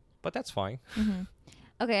but that's fine.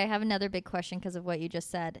 Okay, I have another big question because of what you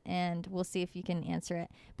just said, and we'll see if you can answer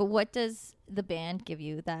it. But what does the band give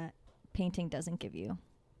you that painting doesn't give you?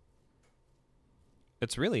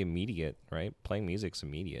 It's really immediate, right? Playing music's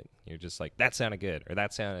immediate. You're just like, that sounded good, or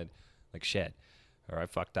that sounded like shit, or I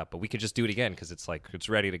fucked up, but we could just do it again because it's like, it's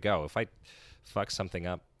ready to go. If I fuck something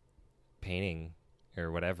up painting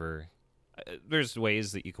or whatever, there's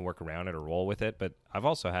ways that you can work around it or roll with it, but I've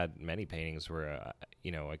also had many paintings where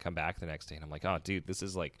I come back the next day and I'm like, oh dude, this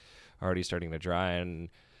is like already starting to dry and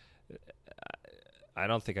I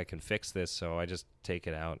don't think I can fix this, so I just take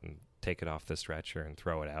it out and take it off the stretcher and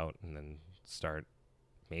throw it out, and then start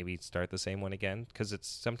the same one again, because it's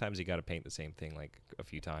sometimes you got to paint the same thing like a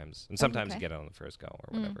few times, and sometimes you get it on the first go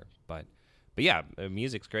or whatever. But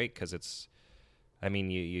music's great because it's, I mean,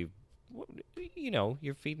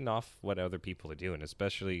 you're feeding off what other people are doing,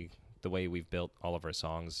 especially the way we've built all of our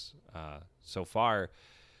songs so far.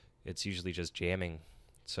 It's usually just jamming.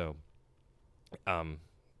 So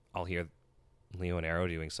I'll hear Leo and Arrow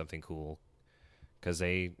doing something cool because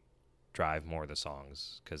they drive more of the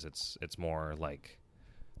songs, because it's more like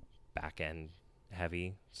back end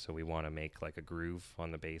heavy. So we want to make like a groove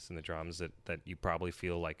on the bass and the drums that you probably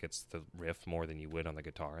feel like it's the riff more than you would on the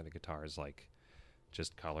guitar. The guitar is like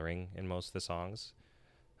just coloring in most of the songs.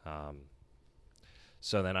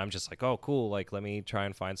 So then I'm just like, oh, cool. Like, let me try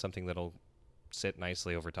and find something that'll sit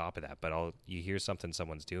nicely over top of that. But you hear something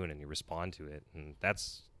someone's doing and you respond to it, and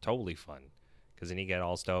that's totally fun. Because then you get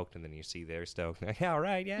all stoked, and then you see they're stoked. Like, yeah, all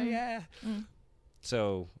right, yeah.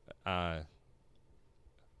 So, yeah,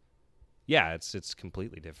 it's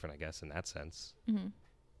completely different, I guess, in that sense.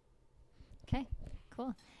 Okay,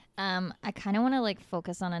 cool. I kind of want to like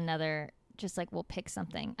focus on another. Just like we'll pick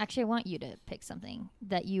something. Actually, I want you to pick something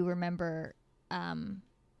that you remember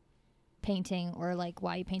painting, or like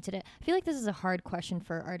why you painted it. I feel like this is a hard question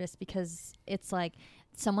for artists because it's like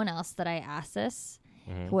someone else that I asked this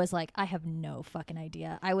who was like, I have no fucking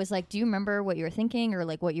idea. I was like, do you remember what you were thinking or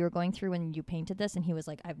like what you were going through when you painted this? And he was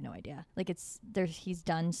like, I have no idea. Like he's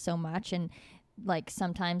done so much, and like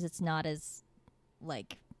sometimes it's not as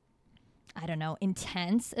like, I don't know,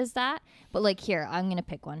 intense as that. But like here, I'm going to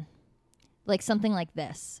pick one. Like something like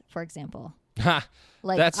this, for example.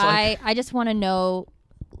 Like I just want to know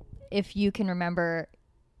if you can remember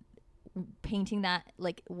painting that,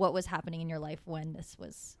 like what was happening in your life when this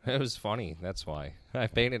was. It was funny. That's why I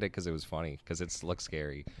painted it, because it was funny, because it looks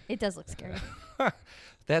scary. It does look scary.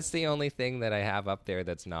 That's the only thing that I have up there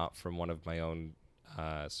that's not from one of my own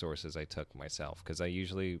sources I took myself, because I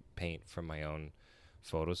usually paint from my own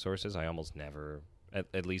photo sources. I almost never,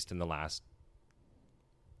 at least in the last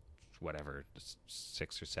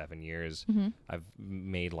 6 or 7 years, I've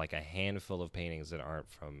made like a handful of paintings that aren't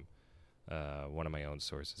from one of my own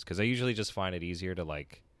sources, because I usually just find it easier to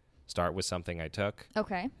like start with something I took.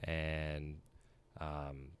 Okay. And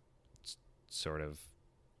sort of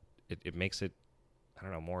it makes it, I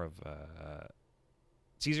don't know, more of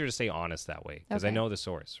it's easier to stay honest that way, because I know the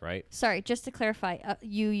source, right? Sorry, just to clarify,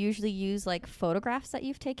 you usually use like photographs that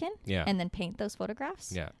you've taken, and then paint those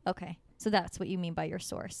photographs. Yeah. Okay, so that's what you mean by your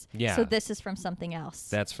source. Yeah. So this is from something else.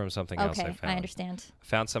 That's from something else I found. I understand. I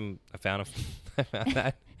found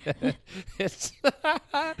that.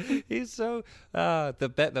 He's so I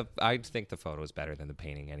think the photo is better than the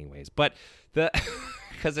painting anyways, but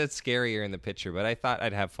because it's scarier in the picture, but I thought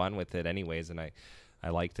I'd have fun with it anyways, and I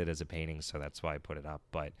liked it as a painting, so that's why I put it up.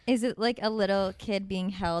 But is it like a little kid being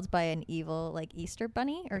held by an evil like Easter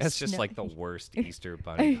bunny, or it's just like the worst Easter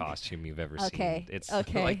bunny costume you've ever seen. It's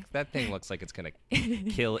like that thing looks like it's gonna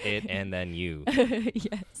kill it and then you.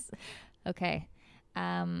 Yes. Okay.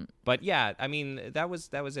 But yeah, I mean, that was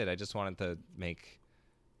it. I just wanted to make.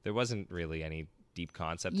 There wasn't really any deep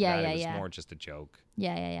concept to that. It was more just a joke.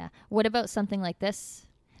 Yeah. What about something like this?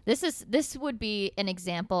 This would be an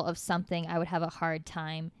example of something I would have a hard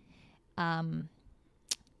time. I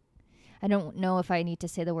don't know if I need to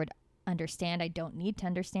say the word understand. I don't need to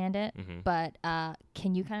understand it, but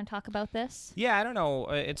can you kind of talk about this? Yeah, I don't know.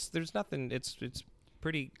 There's nothing. It's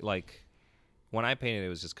pretty like. When I painted it,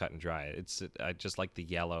 was just cut and dry. I just like the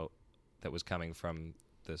yellow that was coming from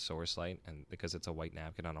the source light, and because it's a white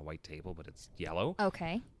napkin on a white table, but it's yellow.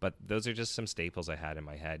 Okay. But those are just some staples I had in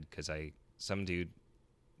my head, because some dude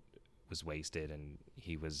was wasted, and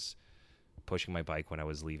he was pushing my bike when I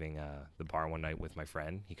was leaving the bar one night with my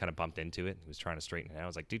friend. He kind of bumped into it. He was trying to straighten it out. I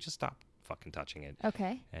was like, dude, just stop fucking touching it.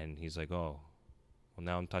 Okay. And he's like, oh, well,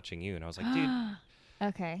 now I'm touching you. And I was like, dude.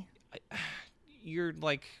 Okay. You're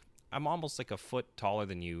like... I'm almost like a foot taller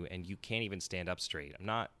than you, and you can't even stand up straight.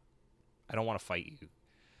 I don't want to fight you.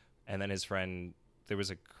 And then his friend, there was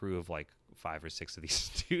a crew of like 5 or 6 of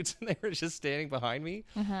these dudes, and they were just standing behind me.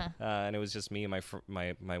 And it was just me and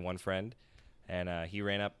my one friend. And he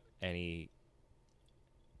ran up, and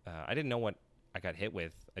I didn't know what I got hit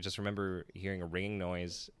with. I just remember hearing a ringing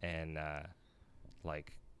noise, and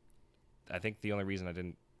like, I think the only reason I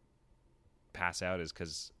didn't pass out is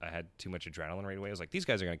because I had too much adrenaline right away. I was like, these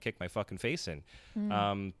guys are gonna kick my fucking face in.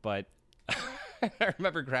 But I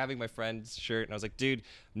remember grabbing my friend's shirt, and I was like, dude,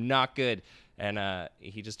 not good. And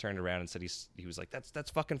he just turned around and said he was like,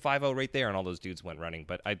 that's fucking 5-0 right there, and all those dudes went running.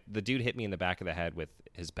 But the dude hit me in the back of the head with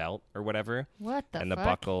his belt or whatever. What the and fuck? The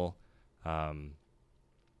buckle, I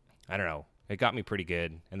don't know, it got me pretty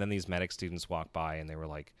good. And then these medic students walked by, and they were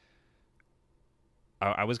like,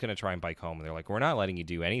 I was going to try and bike home, and they're like, we're not letting you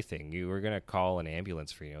do anything. You were going to call an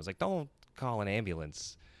ambulance for you. I was like, don't call an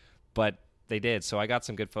ambulance. But they did. So I got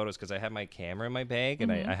some good photos because I had my camera in my bag,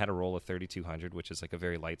 and I had a roll of 3200, which is like a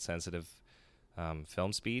very light sensitive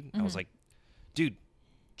film speed. I was like, dude,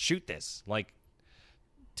 shoot this. Like,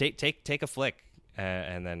 take a flick.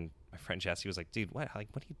 And then my friend Jesse was like, dude, what? Like,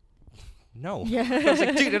 what do you... No. Yeah. I was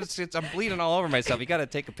like, dude, I'm bleeding all over myself. You got to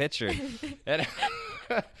take a picture. And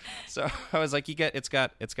so I was like, it's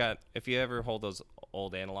got, if you ever hold those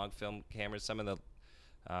old analog film cameras, some of the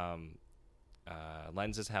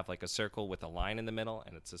lenses have like a circle with a line in the middle,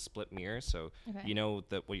 and it's a split mirror, so Okay. you know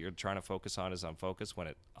that what you're trying to focus on is on focus when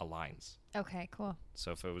it aligns. Okay, cool.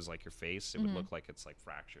 So if it was like your face, it would look like it's like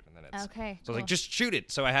fractured, and then it's Okay. so I was cool. like, just shoot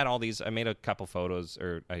it. So I had all these. I made a couple photos,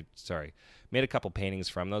 made a couple paintings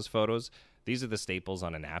from those photos. These are the staples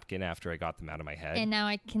on a napkin after I got them out of my head. And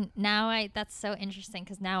that's so interesting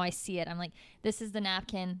because now I see it. I'm like, this is the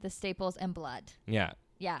napkin, the staples, and blood. Yeah,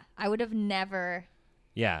 Yeah, I would have never.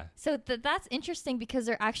 yeah, So that's interesting because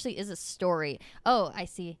there actually is a story. Oh, I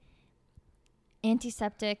see.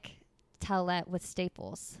 Antiseptic towelette with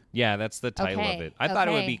staples. yeah. That's the title okay. of it. I thought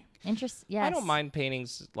it would be. Interesting. Yes. I don't mind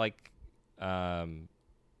paintings like, where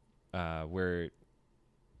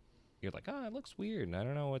you're like, oh, it looks weird, and I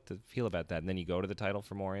don't know what to feel about that. And then you go to the title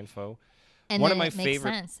for more info. And One then of my it makes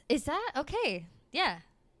favorite- sense. Is that okay? Yeah.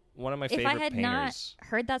 One of my If favorite I had not painters.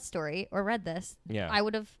 heard that story or read this, Yeah. I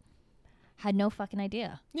would have had no fucking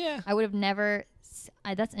idea. Yeah. I would have never.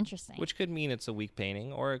 That's interesting. Which could mean it's a weak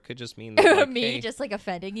painting, or it could just mean that, like, Me hey, just like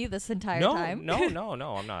offending you this entire no, time. no, I'm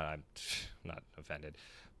not. I'm not offended.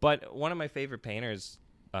 But one of my favorite painters,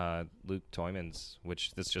 Luke Toymans,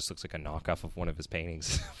 which this just looks like a knockoff of one of his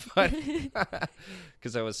paintings, but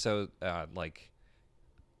because I was so like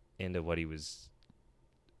into what he was,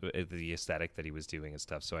 the aesthetic that he was doing and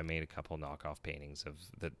stuff. So I made a couple knockoff paintings of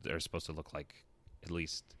that are supposed to look like, at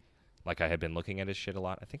least like I had been looking at his shit a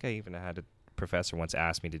lot. I think I even had a professor once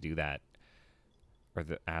asked me to do that, or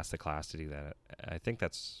asked the class to do that. I think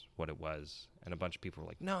that's what it was. And a bunch of people were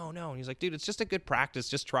like, no. And he's like, dude, it's just a good practice.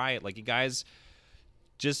 Just try it. Like, you guys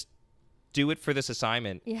just do it for this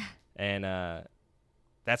assignment. Yeah. And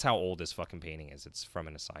that's how old this fucking painting is. It's from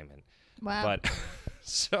an assignment. Wow. But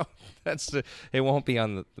so it won't be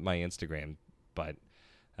on my Instagram, but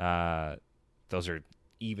those are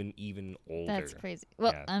even older. That's crazy.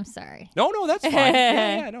 Well, Yeah. I'm sorry. No, that's fine.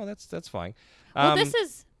 yeah, no, that's fine. Well,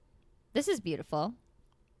 this is beautiful.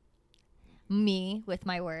 Me with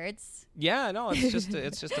my words. Yeah, no,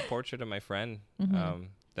 it's just a portrait of my friend. Mm-hmm.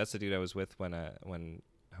 That's the dude I was with when I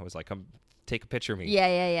was like, come take a picture of me.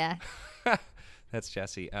 Yeah. That's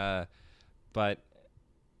Jesse. But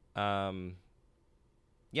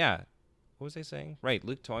yeah, what was I saying? Right,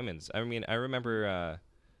 Luke Toymans. I mean, I remember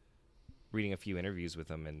reading a few interviews with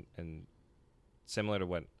him, and similar to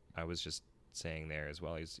what I was just saying there as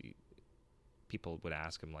well. People would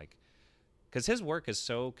ask him, like, because his work is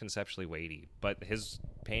so conceptually weighty, but his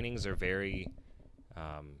paintings are very,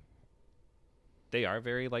 they are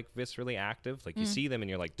very, like, viscerally active. Like, you see them and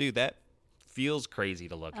you're like, dude, that feels crazy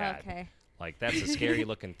to look at. Okay. Like, that's a scary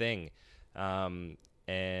looking thing.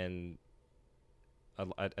 And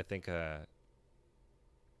I think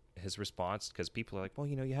his response, because people are like, well,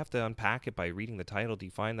 you have to unpack it by reading the title. Do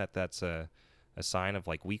you find that that's a sign of,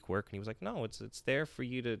 like, weak work? And he was like, no, it's there for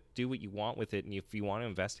you to do what you want with it. And if you want to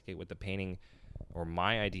investigate what the painting, or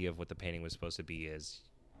my idea of what the painting was supposed to be, is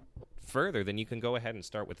further, then you can go ahead and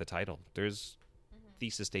start with the title. There's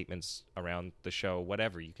thesis statements around the show,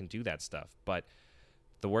 whatever. You can do that stuff. But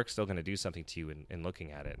the work's still going to do something to you in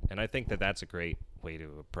looking at it. And I think that that's a great way to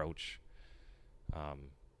approach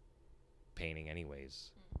painting anyways.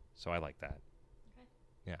 So I like that. Okay.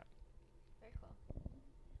 Yeah. Very cool.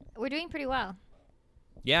 We're doing pretty well.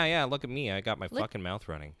 Yeah, look at me. I got my Look- fucking mouth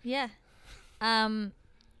running. Yeah.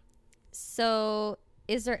 So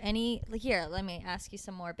is there any, here, let me ask you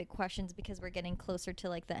some more big questions because we're getting closer to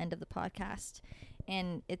like the end of the podcast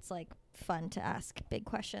and it's like fun to ask big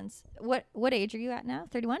questions. What age are you at now?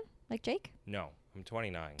 31? Like Jake? No, I'm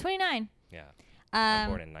 29. 29. Yeah. I was Um,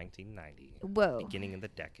 born in 1990. whoa. Beginning of the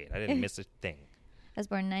decade. I didn't miss a thing. I was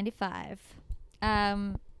born in 95.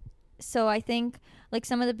 So I think like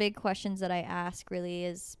some of the big questions that I ask really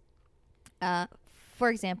is, for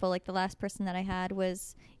example, like the last person that I had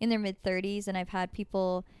was in their mid 30s, and I've had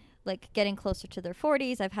people like getting closer to their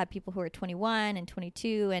 40s. I've had people who are 21 and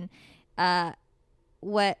 22, and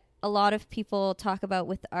what a lot of people talk about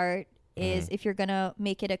with art is if you're gonna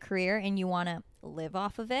make it a career and you want to live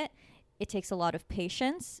off of it, it takes a lot of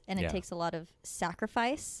patience and it Yeah. takes a lot of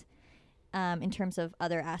sacrifice. In terms of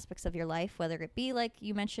other aspects of your life, whether it be like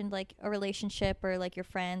you mentioned, like a relationship or like your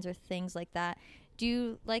friends or things like that. Do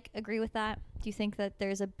you like agree with that? Do you think that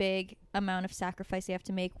there's a big amount of sacrifice you have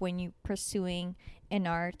to make when you pursuing an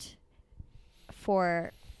art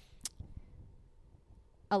for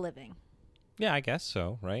a living? Yeah, I guess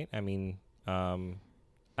so, right? I mean, I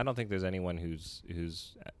don't think there's anyone who's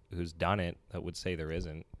done it that would say there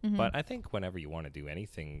isn't. Mhm. But I think whenever you want to do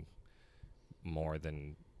anything more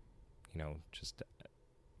than, just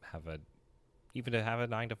even to have a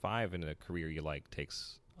 9 to 5 in a career you like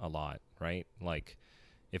takes a lot, right? Like,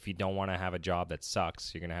 if you don't want to have a job that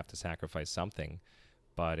sucks, you're going to have to sacrifice something.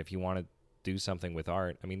 But if you want to do something with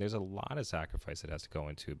art, I mean, there's a lot of sacrifice that has to go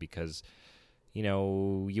into it because, you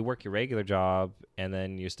know, you work your regular job and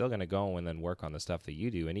then you're still going to go and then work on the stuff that you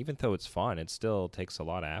do. And even though it's fun, it still takes a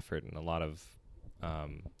lot of effort and a lot of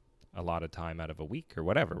time out of a week or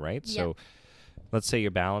whatever, right? Yep. So let's say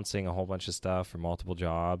you're balancing a whole bunch of stuff or multiple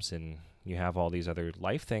jobs and you have all these other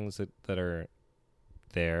life things that are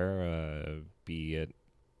there, be it,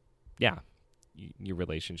 your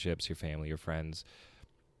relationships, your family, your friends,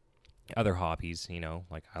 other hobbies, you know,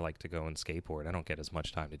 like I like to go and skateboard. I don't get as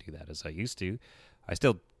much time to do that as I used to. I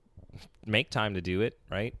still make time to do it,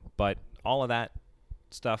 right? But all of that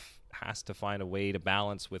stuff has to find a way to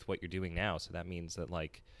balance with what you're doing now. So that means that,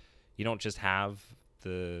 like, you don't just have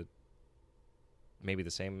maybe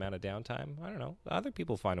the same amount of downtime. I don't know. Other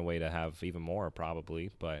people find a way to have even more probably,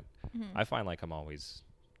 but I find like I'm always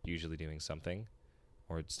usually doing something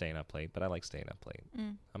or staying up late, but I like staying up late.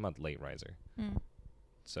 I'm a late riser.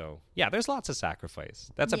 So, yeah, there's lots of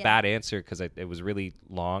sacrifice. That's a bad answer because it was really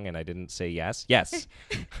long and I didn't say yes. Yes.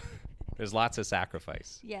 There's lots of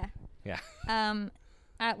sacrifice. Yeah. Yeah.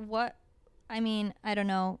 At what, I mean, I don't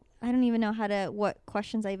know. I don't even know what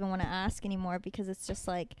questions I even want to ask anymore because it's just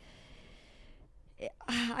like,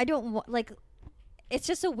 I don't want, like, it's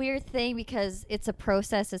just a weird thing because it's a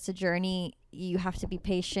process. It's a journey. You have to be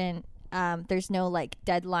patient. There's no like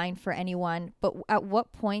deadline for anyone. But at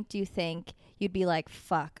what point do you think you'd be like,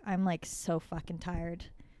 fuck, I'm like so fucking tired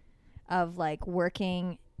of like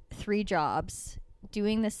working 3 jobs,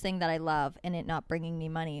 doing this thing that I love and it not bringing me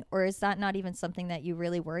money? Or is that not even something that you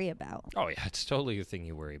really worry about? Oh yeah, it's totally a thing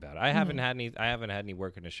you worry about. I haven't had any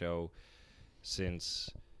work in a show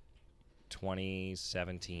since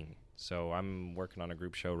 2017. So I'm working on a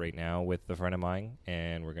group show right now with a friend of mine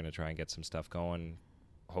and we're going to try and get some stuff going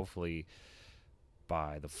hopefully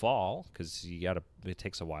by the fall because it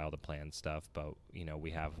takes a while to plan stuff, but you know,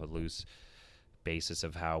 we have a loose basis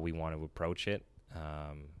of how we want to approach it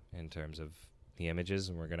in terms of the images,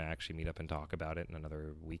 and we're going to actually meet up and talk about it in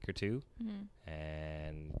another week or two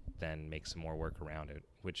and then make some more work around it,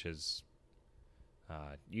 which is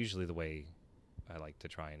usually the way I like to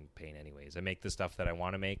try and paint anyways. I make the stuff that I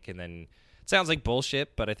want to make, and then it sounds like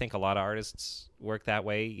bullshit, but I think a lot of artists work that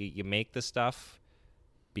way. You make the stuff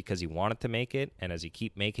because you wanted to make it, and as you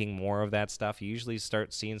keep making more of that stuff, you usually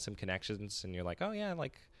start seeing some connections, and you're like, oh yeah,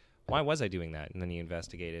 like, why was I doing that? And then you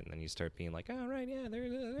investigate it, and then you start being like, oh right, yeah,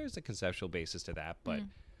 there's a conceptual basis to that, but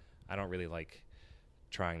I don't really like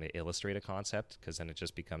trying to illustrate a concept because then it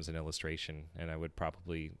just becomes an illustration, and I would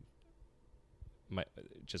probably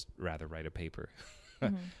just rather write a paper.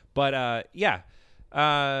 But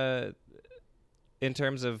in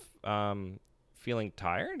terms of feeling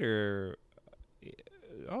tired or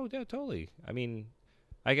oh yeah, totally. I mean,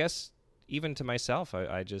 I guess even to myself,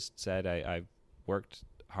 I just said I worked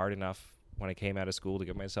hard enough when I came out of school to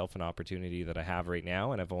give myself an opportunity that I have right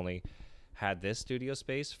now, and I've only had this studio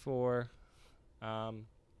space for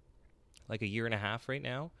like a year and a half right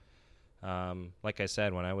now. Like I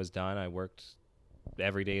said, when I was done, I worked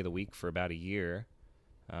every day of the week for about a year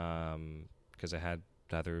because I had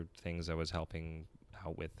other things I was helping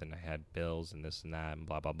out with, and I had bills and this and that and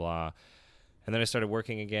blah blah blah. And then I started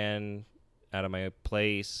working again out of my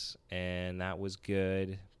place, and that was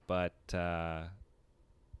good, but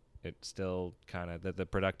it still kind of the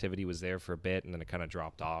productivity was there for a bit, and then it kind of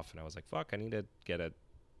dropped off, and I was like, fuck, I need to get it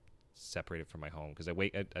separated from my home because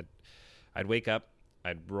I'd wake up,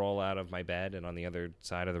 I'd roll out of my bed, and on the other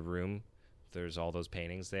side of the room there's all those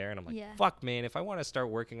paintings there, and I'm like, fuck, man, if I want to start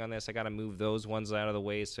working on this, I got to move those ones out of the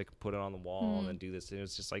way so I can put it on the wall and then do this. And it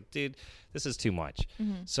was just like, dude, this is too much.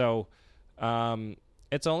 So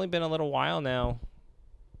it's only been a little while now.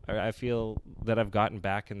 I feel that I've gotten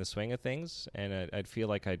back in the swing of things, and I'd feel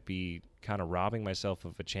like I'd be kind of robbing myself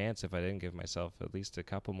of a chance if I didn't give myself at least a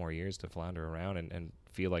couple more years to flounder around and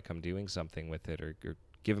feel like I'm doing something with it, or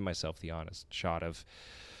giving myself the honest shot of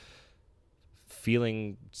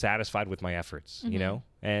feeling satisfied with my efforts, you know?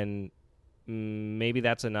 And maybe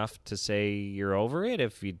that's enough to say you're over it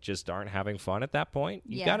if you just aren't having fun at that point.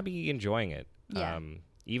 You got to be enjoying it.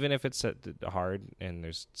 Even if it's hard and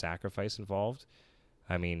there's sacrifice involved.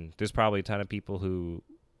 I mean, there's probably a ton of people who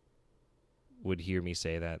would hear me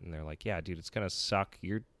say that and they're like, yeah, dude, it's going to suck.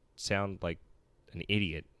 You sound like an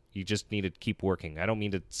idiot. You just need to keep working. I don't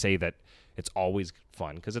mean to say that it's always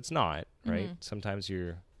fun, because it's not, right? Sometimes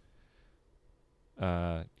you're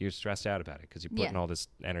stressed out about it because you're putting all this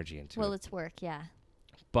energy into it. Well, it's work, yeah.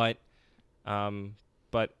 But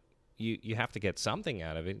you have to get something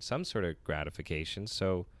out of it, some sort of gratification.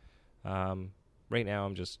 So right now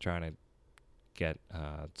I'm just trying to get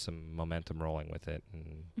some momentum rolling with it.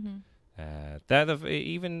 And Mm-hmm.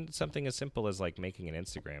 even something as simple as like making an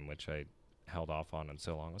Instagram, which I held off on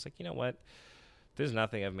so long. I was like, you know what? There's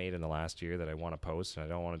nothing I've made in the last year that I want to post, and I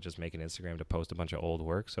don't want to just make an Instagram to post a bunch of old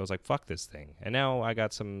work. So I was like, fuck this thing. And now I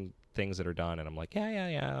got some things that are done, and I'm like,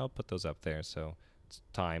 yeah, I'll put those up there. So it's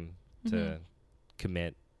time to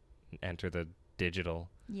commit, enter the digital.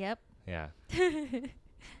 Yep. Yeah.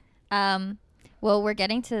 Well, we're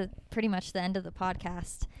getting to pretty much the end of the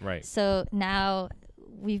podcast. Right. So now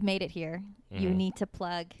we've made it here. You Mhm. need to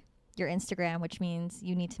plug your Instagram, which means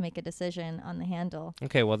you need to make a decision on the handle.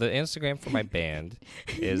 Okay, well, the Instagram for my band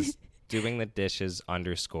is doing the dishes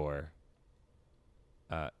 _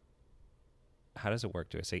 how does it work?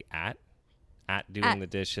 Do I say at doing the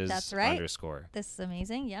dishes that's right. _? This is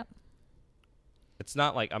amazing. Yep. It's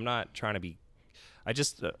not like I'm not trying to be. I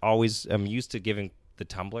just I'm used to giving the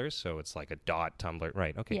Tumblrs, so it's like a dot Tumblr.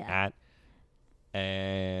 Right. Okay. Yeah.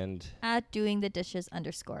 And At doing the dishes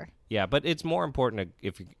 _ yeah, but it's more important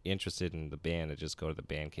if you're interested in the band to just go to the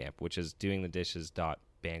Bandcamp, which is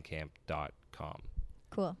doingthedishes.bandcamp.com.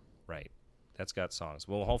 Cool. Right. That's got songs.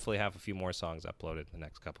 We'll hopefully have a few more songs uploaded in the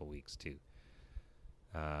next couple of weeks, too.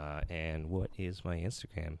 And what is my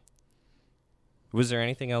Instagram? Was there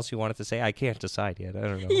anything else you wanted to say? I can't decide yet. I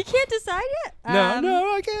don't know. You can't decide yet?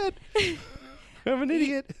 No, I can't. I'm an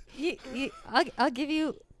idiot. I'll give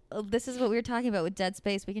you... this is what we were talking about with Dead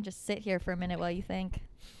Space. We can just sit here for a minute while you think.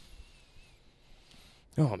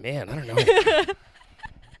 Oh, man. I don't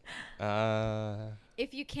know.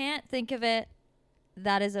 If you can't think of it,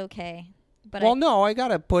 that is okay. But Well, no, I got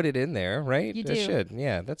to put it in there, right? You I do. should.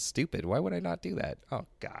 Yeah, that's stupid. Why would I not do that? Oh,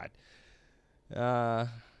 God.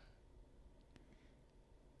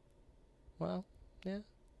 Well, yeah.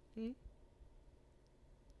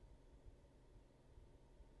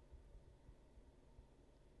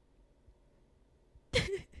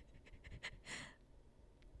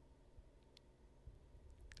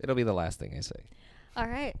 It'll be the last thing I say. All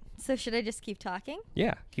right. So should I just keep talking?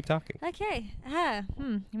 Yeah, keep talking. Okay. I've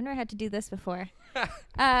never had to do this before.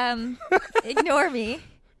 Ignore me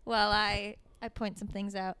while I point some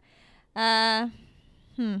things out.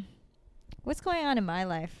 What's going on in my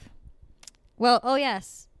life? Well, oh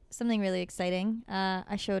yes, something really exciting.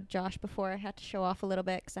 I showed Josh before. I had to show off a little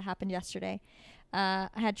bit because it happened yesterday. I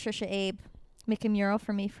had Trisha Abe make a mural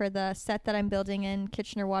for me for the set that I'm building in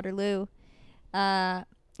Kitchener-Waterloo.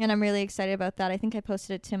 And I'm really excited about that. I think I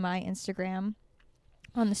posted it to my Instagram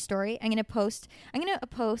on the story. I'm gonna post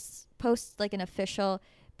like an official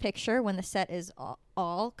picture when the set is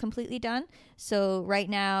all completely done. So right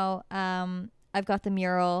now, I've got the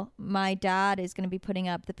mural. My dad is gonna be putting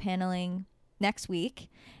up the paneling next week,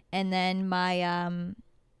 and then my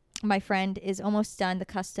friend is almost done the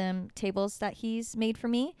custom tables that he's made for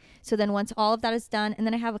me. So then once all of that is done, and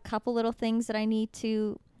then I have a couple little things that I need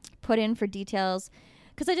to put in for details,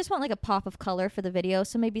 because I just want like a pop of color for the video.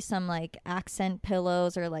 So maybe some like accent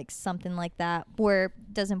pillows or like something like that where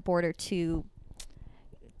it doesn't border too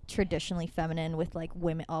traditionally feminine with like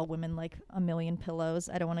all women like a million pillows.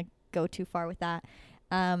 I don't want to go too far with that.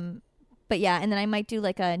 But yeah, and then I might do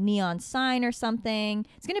like a neon sign or something.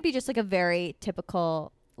 It's going to be just like a very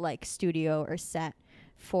typical like studio or set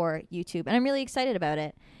for YouTube. And I'm really excited about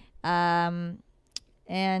it. And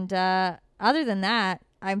other than that,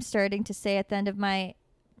 I'm starting to say at the end of my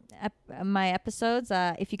episodes,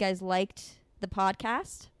 if you guys liked the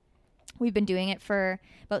podcast, we've been doing it for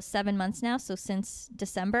about 7 months now, so since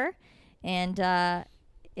December, and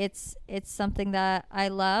it's something that I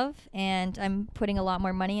love, and I'm putting a lot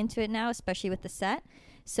more money into it now, especially with the set.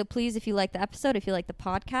 So please, if you like the episode, if you like the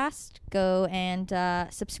podcast, go and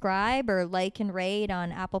subscribe or like and rate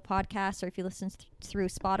on Apple Podcasts, or if you listen through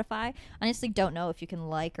Spotify. Honestly, don't know if you can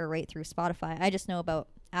like or rate through Spotify. I just know about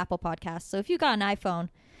Apple Podcasts. So if you got an iPhone,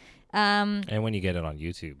 and when you get it on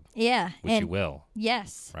YouTube, yeah, which you will,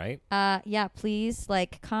 yes, right? Yeah, please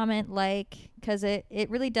comment, because it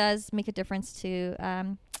really does make a difference to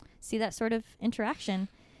see that sort of interaction.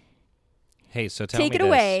 Hey, so Take me it this.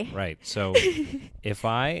 away. Right. So if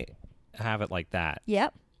I have it like that,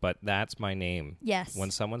 Yep. but that's my name. Yes.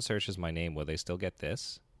 When someone searches my name, will they still get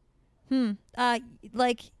this?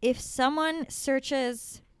 Like if someone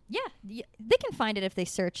searches, they can find it if they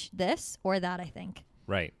search this or that, I think.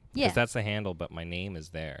 Right. Yeah. Because that's the handle, but my name is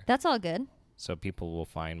there. That's all good. So people will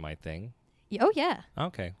find my thing. Oh, yeah.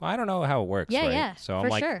 Okay. Well, I don't know how it works. Yeah, right? yeah, So I'm for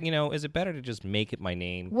like, sure. is it better to just make it my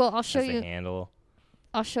name? Well, I'll show as you. the handle.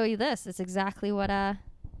 I'll show you this. It's exactly what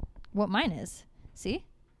mine is. See?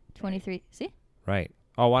 23. See? Right.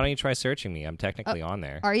 Oh, why don't you try searching me? I'm technically on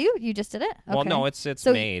there. Are you? You just did it? Well, Okay. no, it's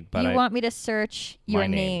so made, but you I want me to search your My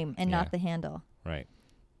name, name and yeah. not the handle. right.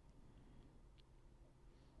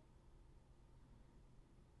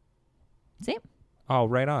 See? Oh,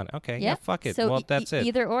 right on. Okay. Yeah, fuck it. So well, that's it.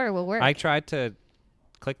 Either or will work. I tried to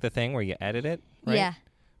click the thing where you edit it, right? Yeah.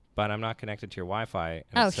 But I'm not connected to your Wi-Fi, and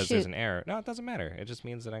Oh, it says there's shoot. an error. No, it doesn't matter. It just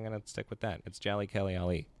means that I'm gonna stick with that. It's Jally Kelly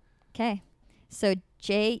Ali. Okay. So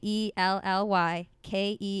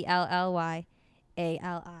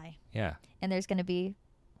JELLYKELLYALI. Yeah. And there's going to be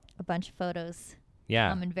a bunch of photos Yeah.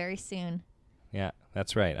 coming very soon. Yeah.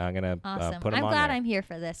 That's right. I'm gonna Awesome. put them I'm on glad there. I'm here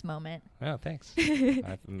for this moment. Oh, thanks.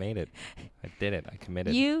 I've made it. I did it. I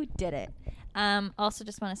committed. You did it. Also,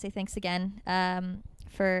 just want to say thanks again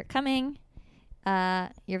for coming.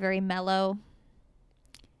 You're very mellow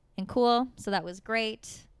and cool, so that was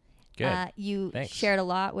great. Good. You Thanks. shared a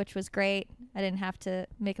lot, which was great. I didn't have to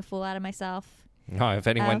make a fool out of myself. No, if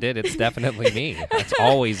anyone Um, did, it's definitely me. It's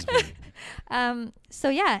always me. So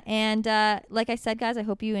yeah, and like I said, guys, I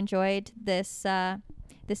hope you enjoyed this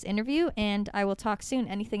this interview, and I will talk soon.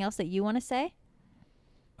 Anything else that you want to say?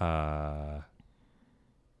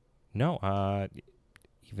 No.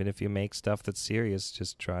 Even if you make stuff that's serious,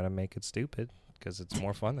 just try to make it stupid because it's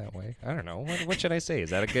more fun that way. I don't know. What should I say? Is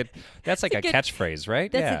that a good? That's like a good- catchphrase,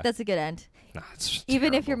 right? That's yeah. that's a good end. Nah, it's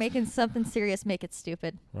Even if you're terrible. making something serious, make it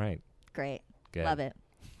stupid. Right. Great, Good. love it.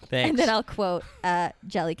 Thanks. And then I'll quote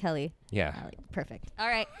Jelly Kelly. Yeah. Perfect. All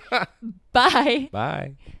right. Bye.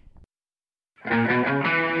 Bye.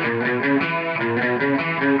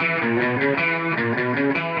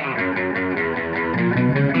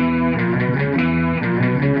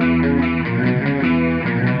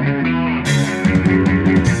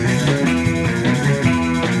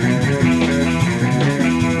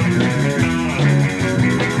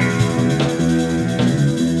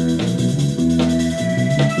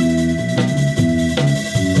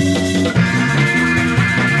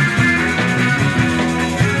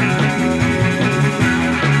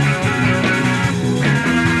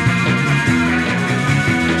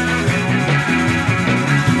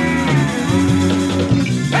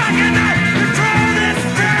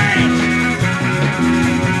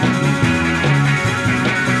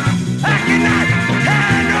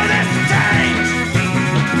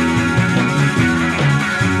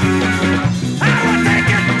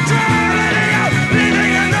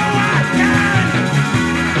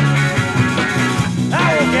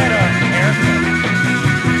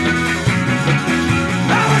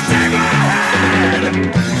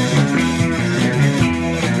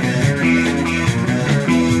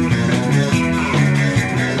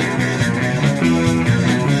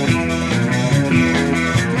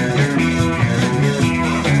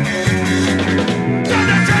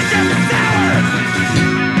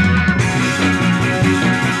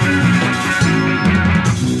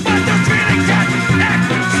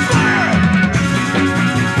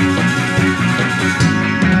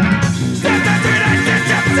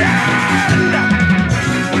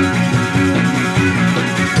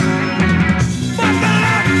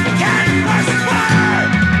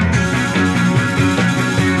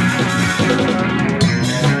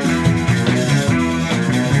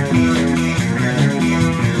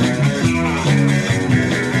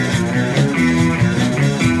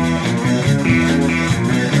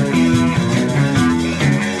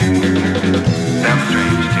 Sounds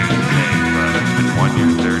strange to say, but it's been 1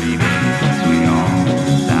 year, 30 days since we all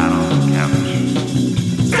sat on the couch.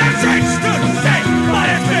 Sounds strange to